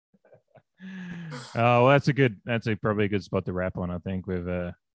 Oh, well, that's probably a good spot to wrap on. I think with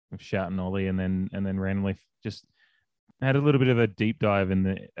Shout and Ollie, and then randomly just had a little bit of a deep dive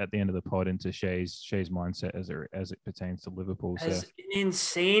at the end of the pod into Shay's mindset as it pertains to Liverpool. As an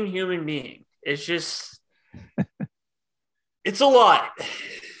insane human being, it's just it's a lot.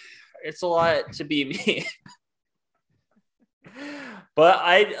 It's a lot to be me. But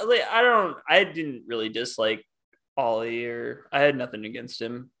I didn't really dislike Ollie, or I had nothing against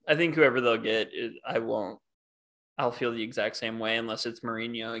him. I think whoever they'll get, I'll feel the exact same way unless it's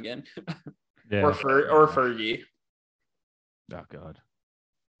Mourinho again. Yeah. or Fergie. Oh God.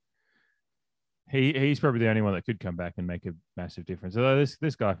 He's probably the only one that could come back and make a massive difference. Although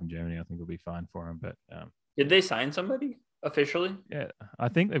this guy from Germany, I think, will be fine for him. But did they sign somebody officially? Yeah, I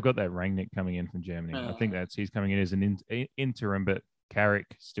think they've got that Rangnick coming in from Germany. I think he's coming in as an interim, but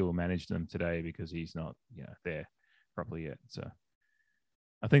Carrick still managed them today because he's not there properly yet. So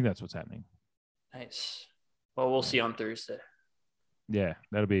I think that's what's happening. Nice. Well, we'll see on Thursday. Yeah,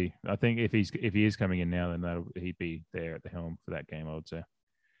 that'll be. I think if he is coming in now, then he'd be there at the helm for that game, I would say.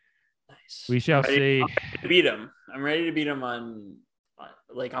 Nice. We shall see. I'm ready to beat him. I'm ready to beat him on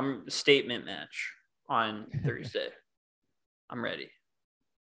statement match on Thursday. I'm ready.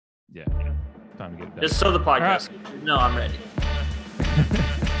 Yeah. Time to get it done. Just so the podcast. Right. No, I'm ready.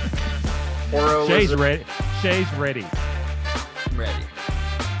 Shay's ready. Shay's ready. I'm ready.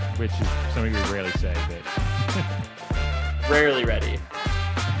 Which is something we rarely say, but rarely ready.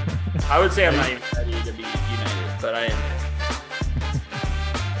 I would say I'm not even ready to be united, but I am.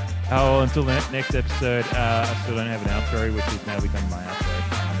 Oh, well, until the next episode, I still don't have an outro, which is now becoming my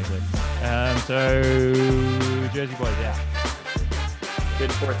outro, ironically. So, Jersey Boys out.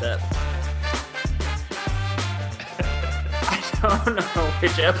 Good fourth ep. I don't know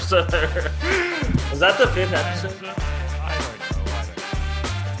which episode. Was that the 5th episode?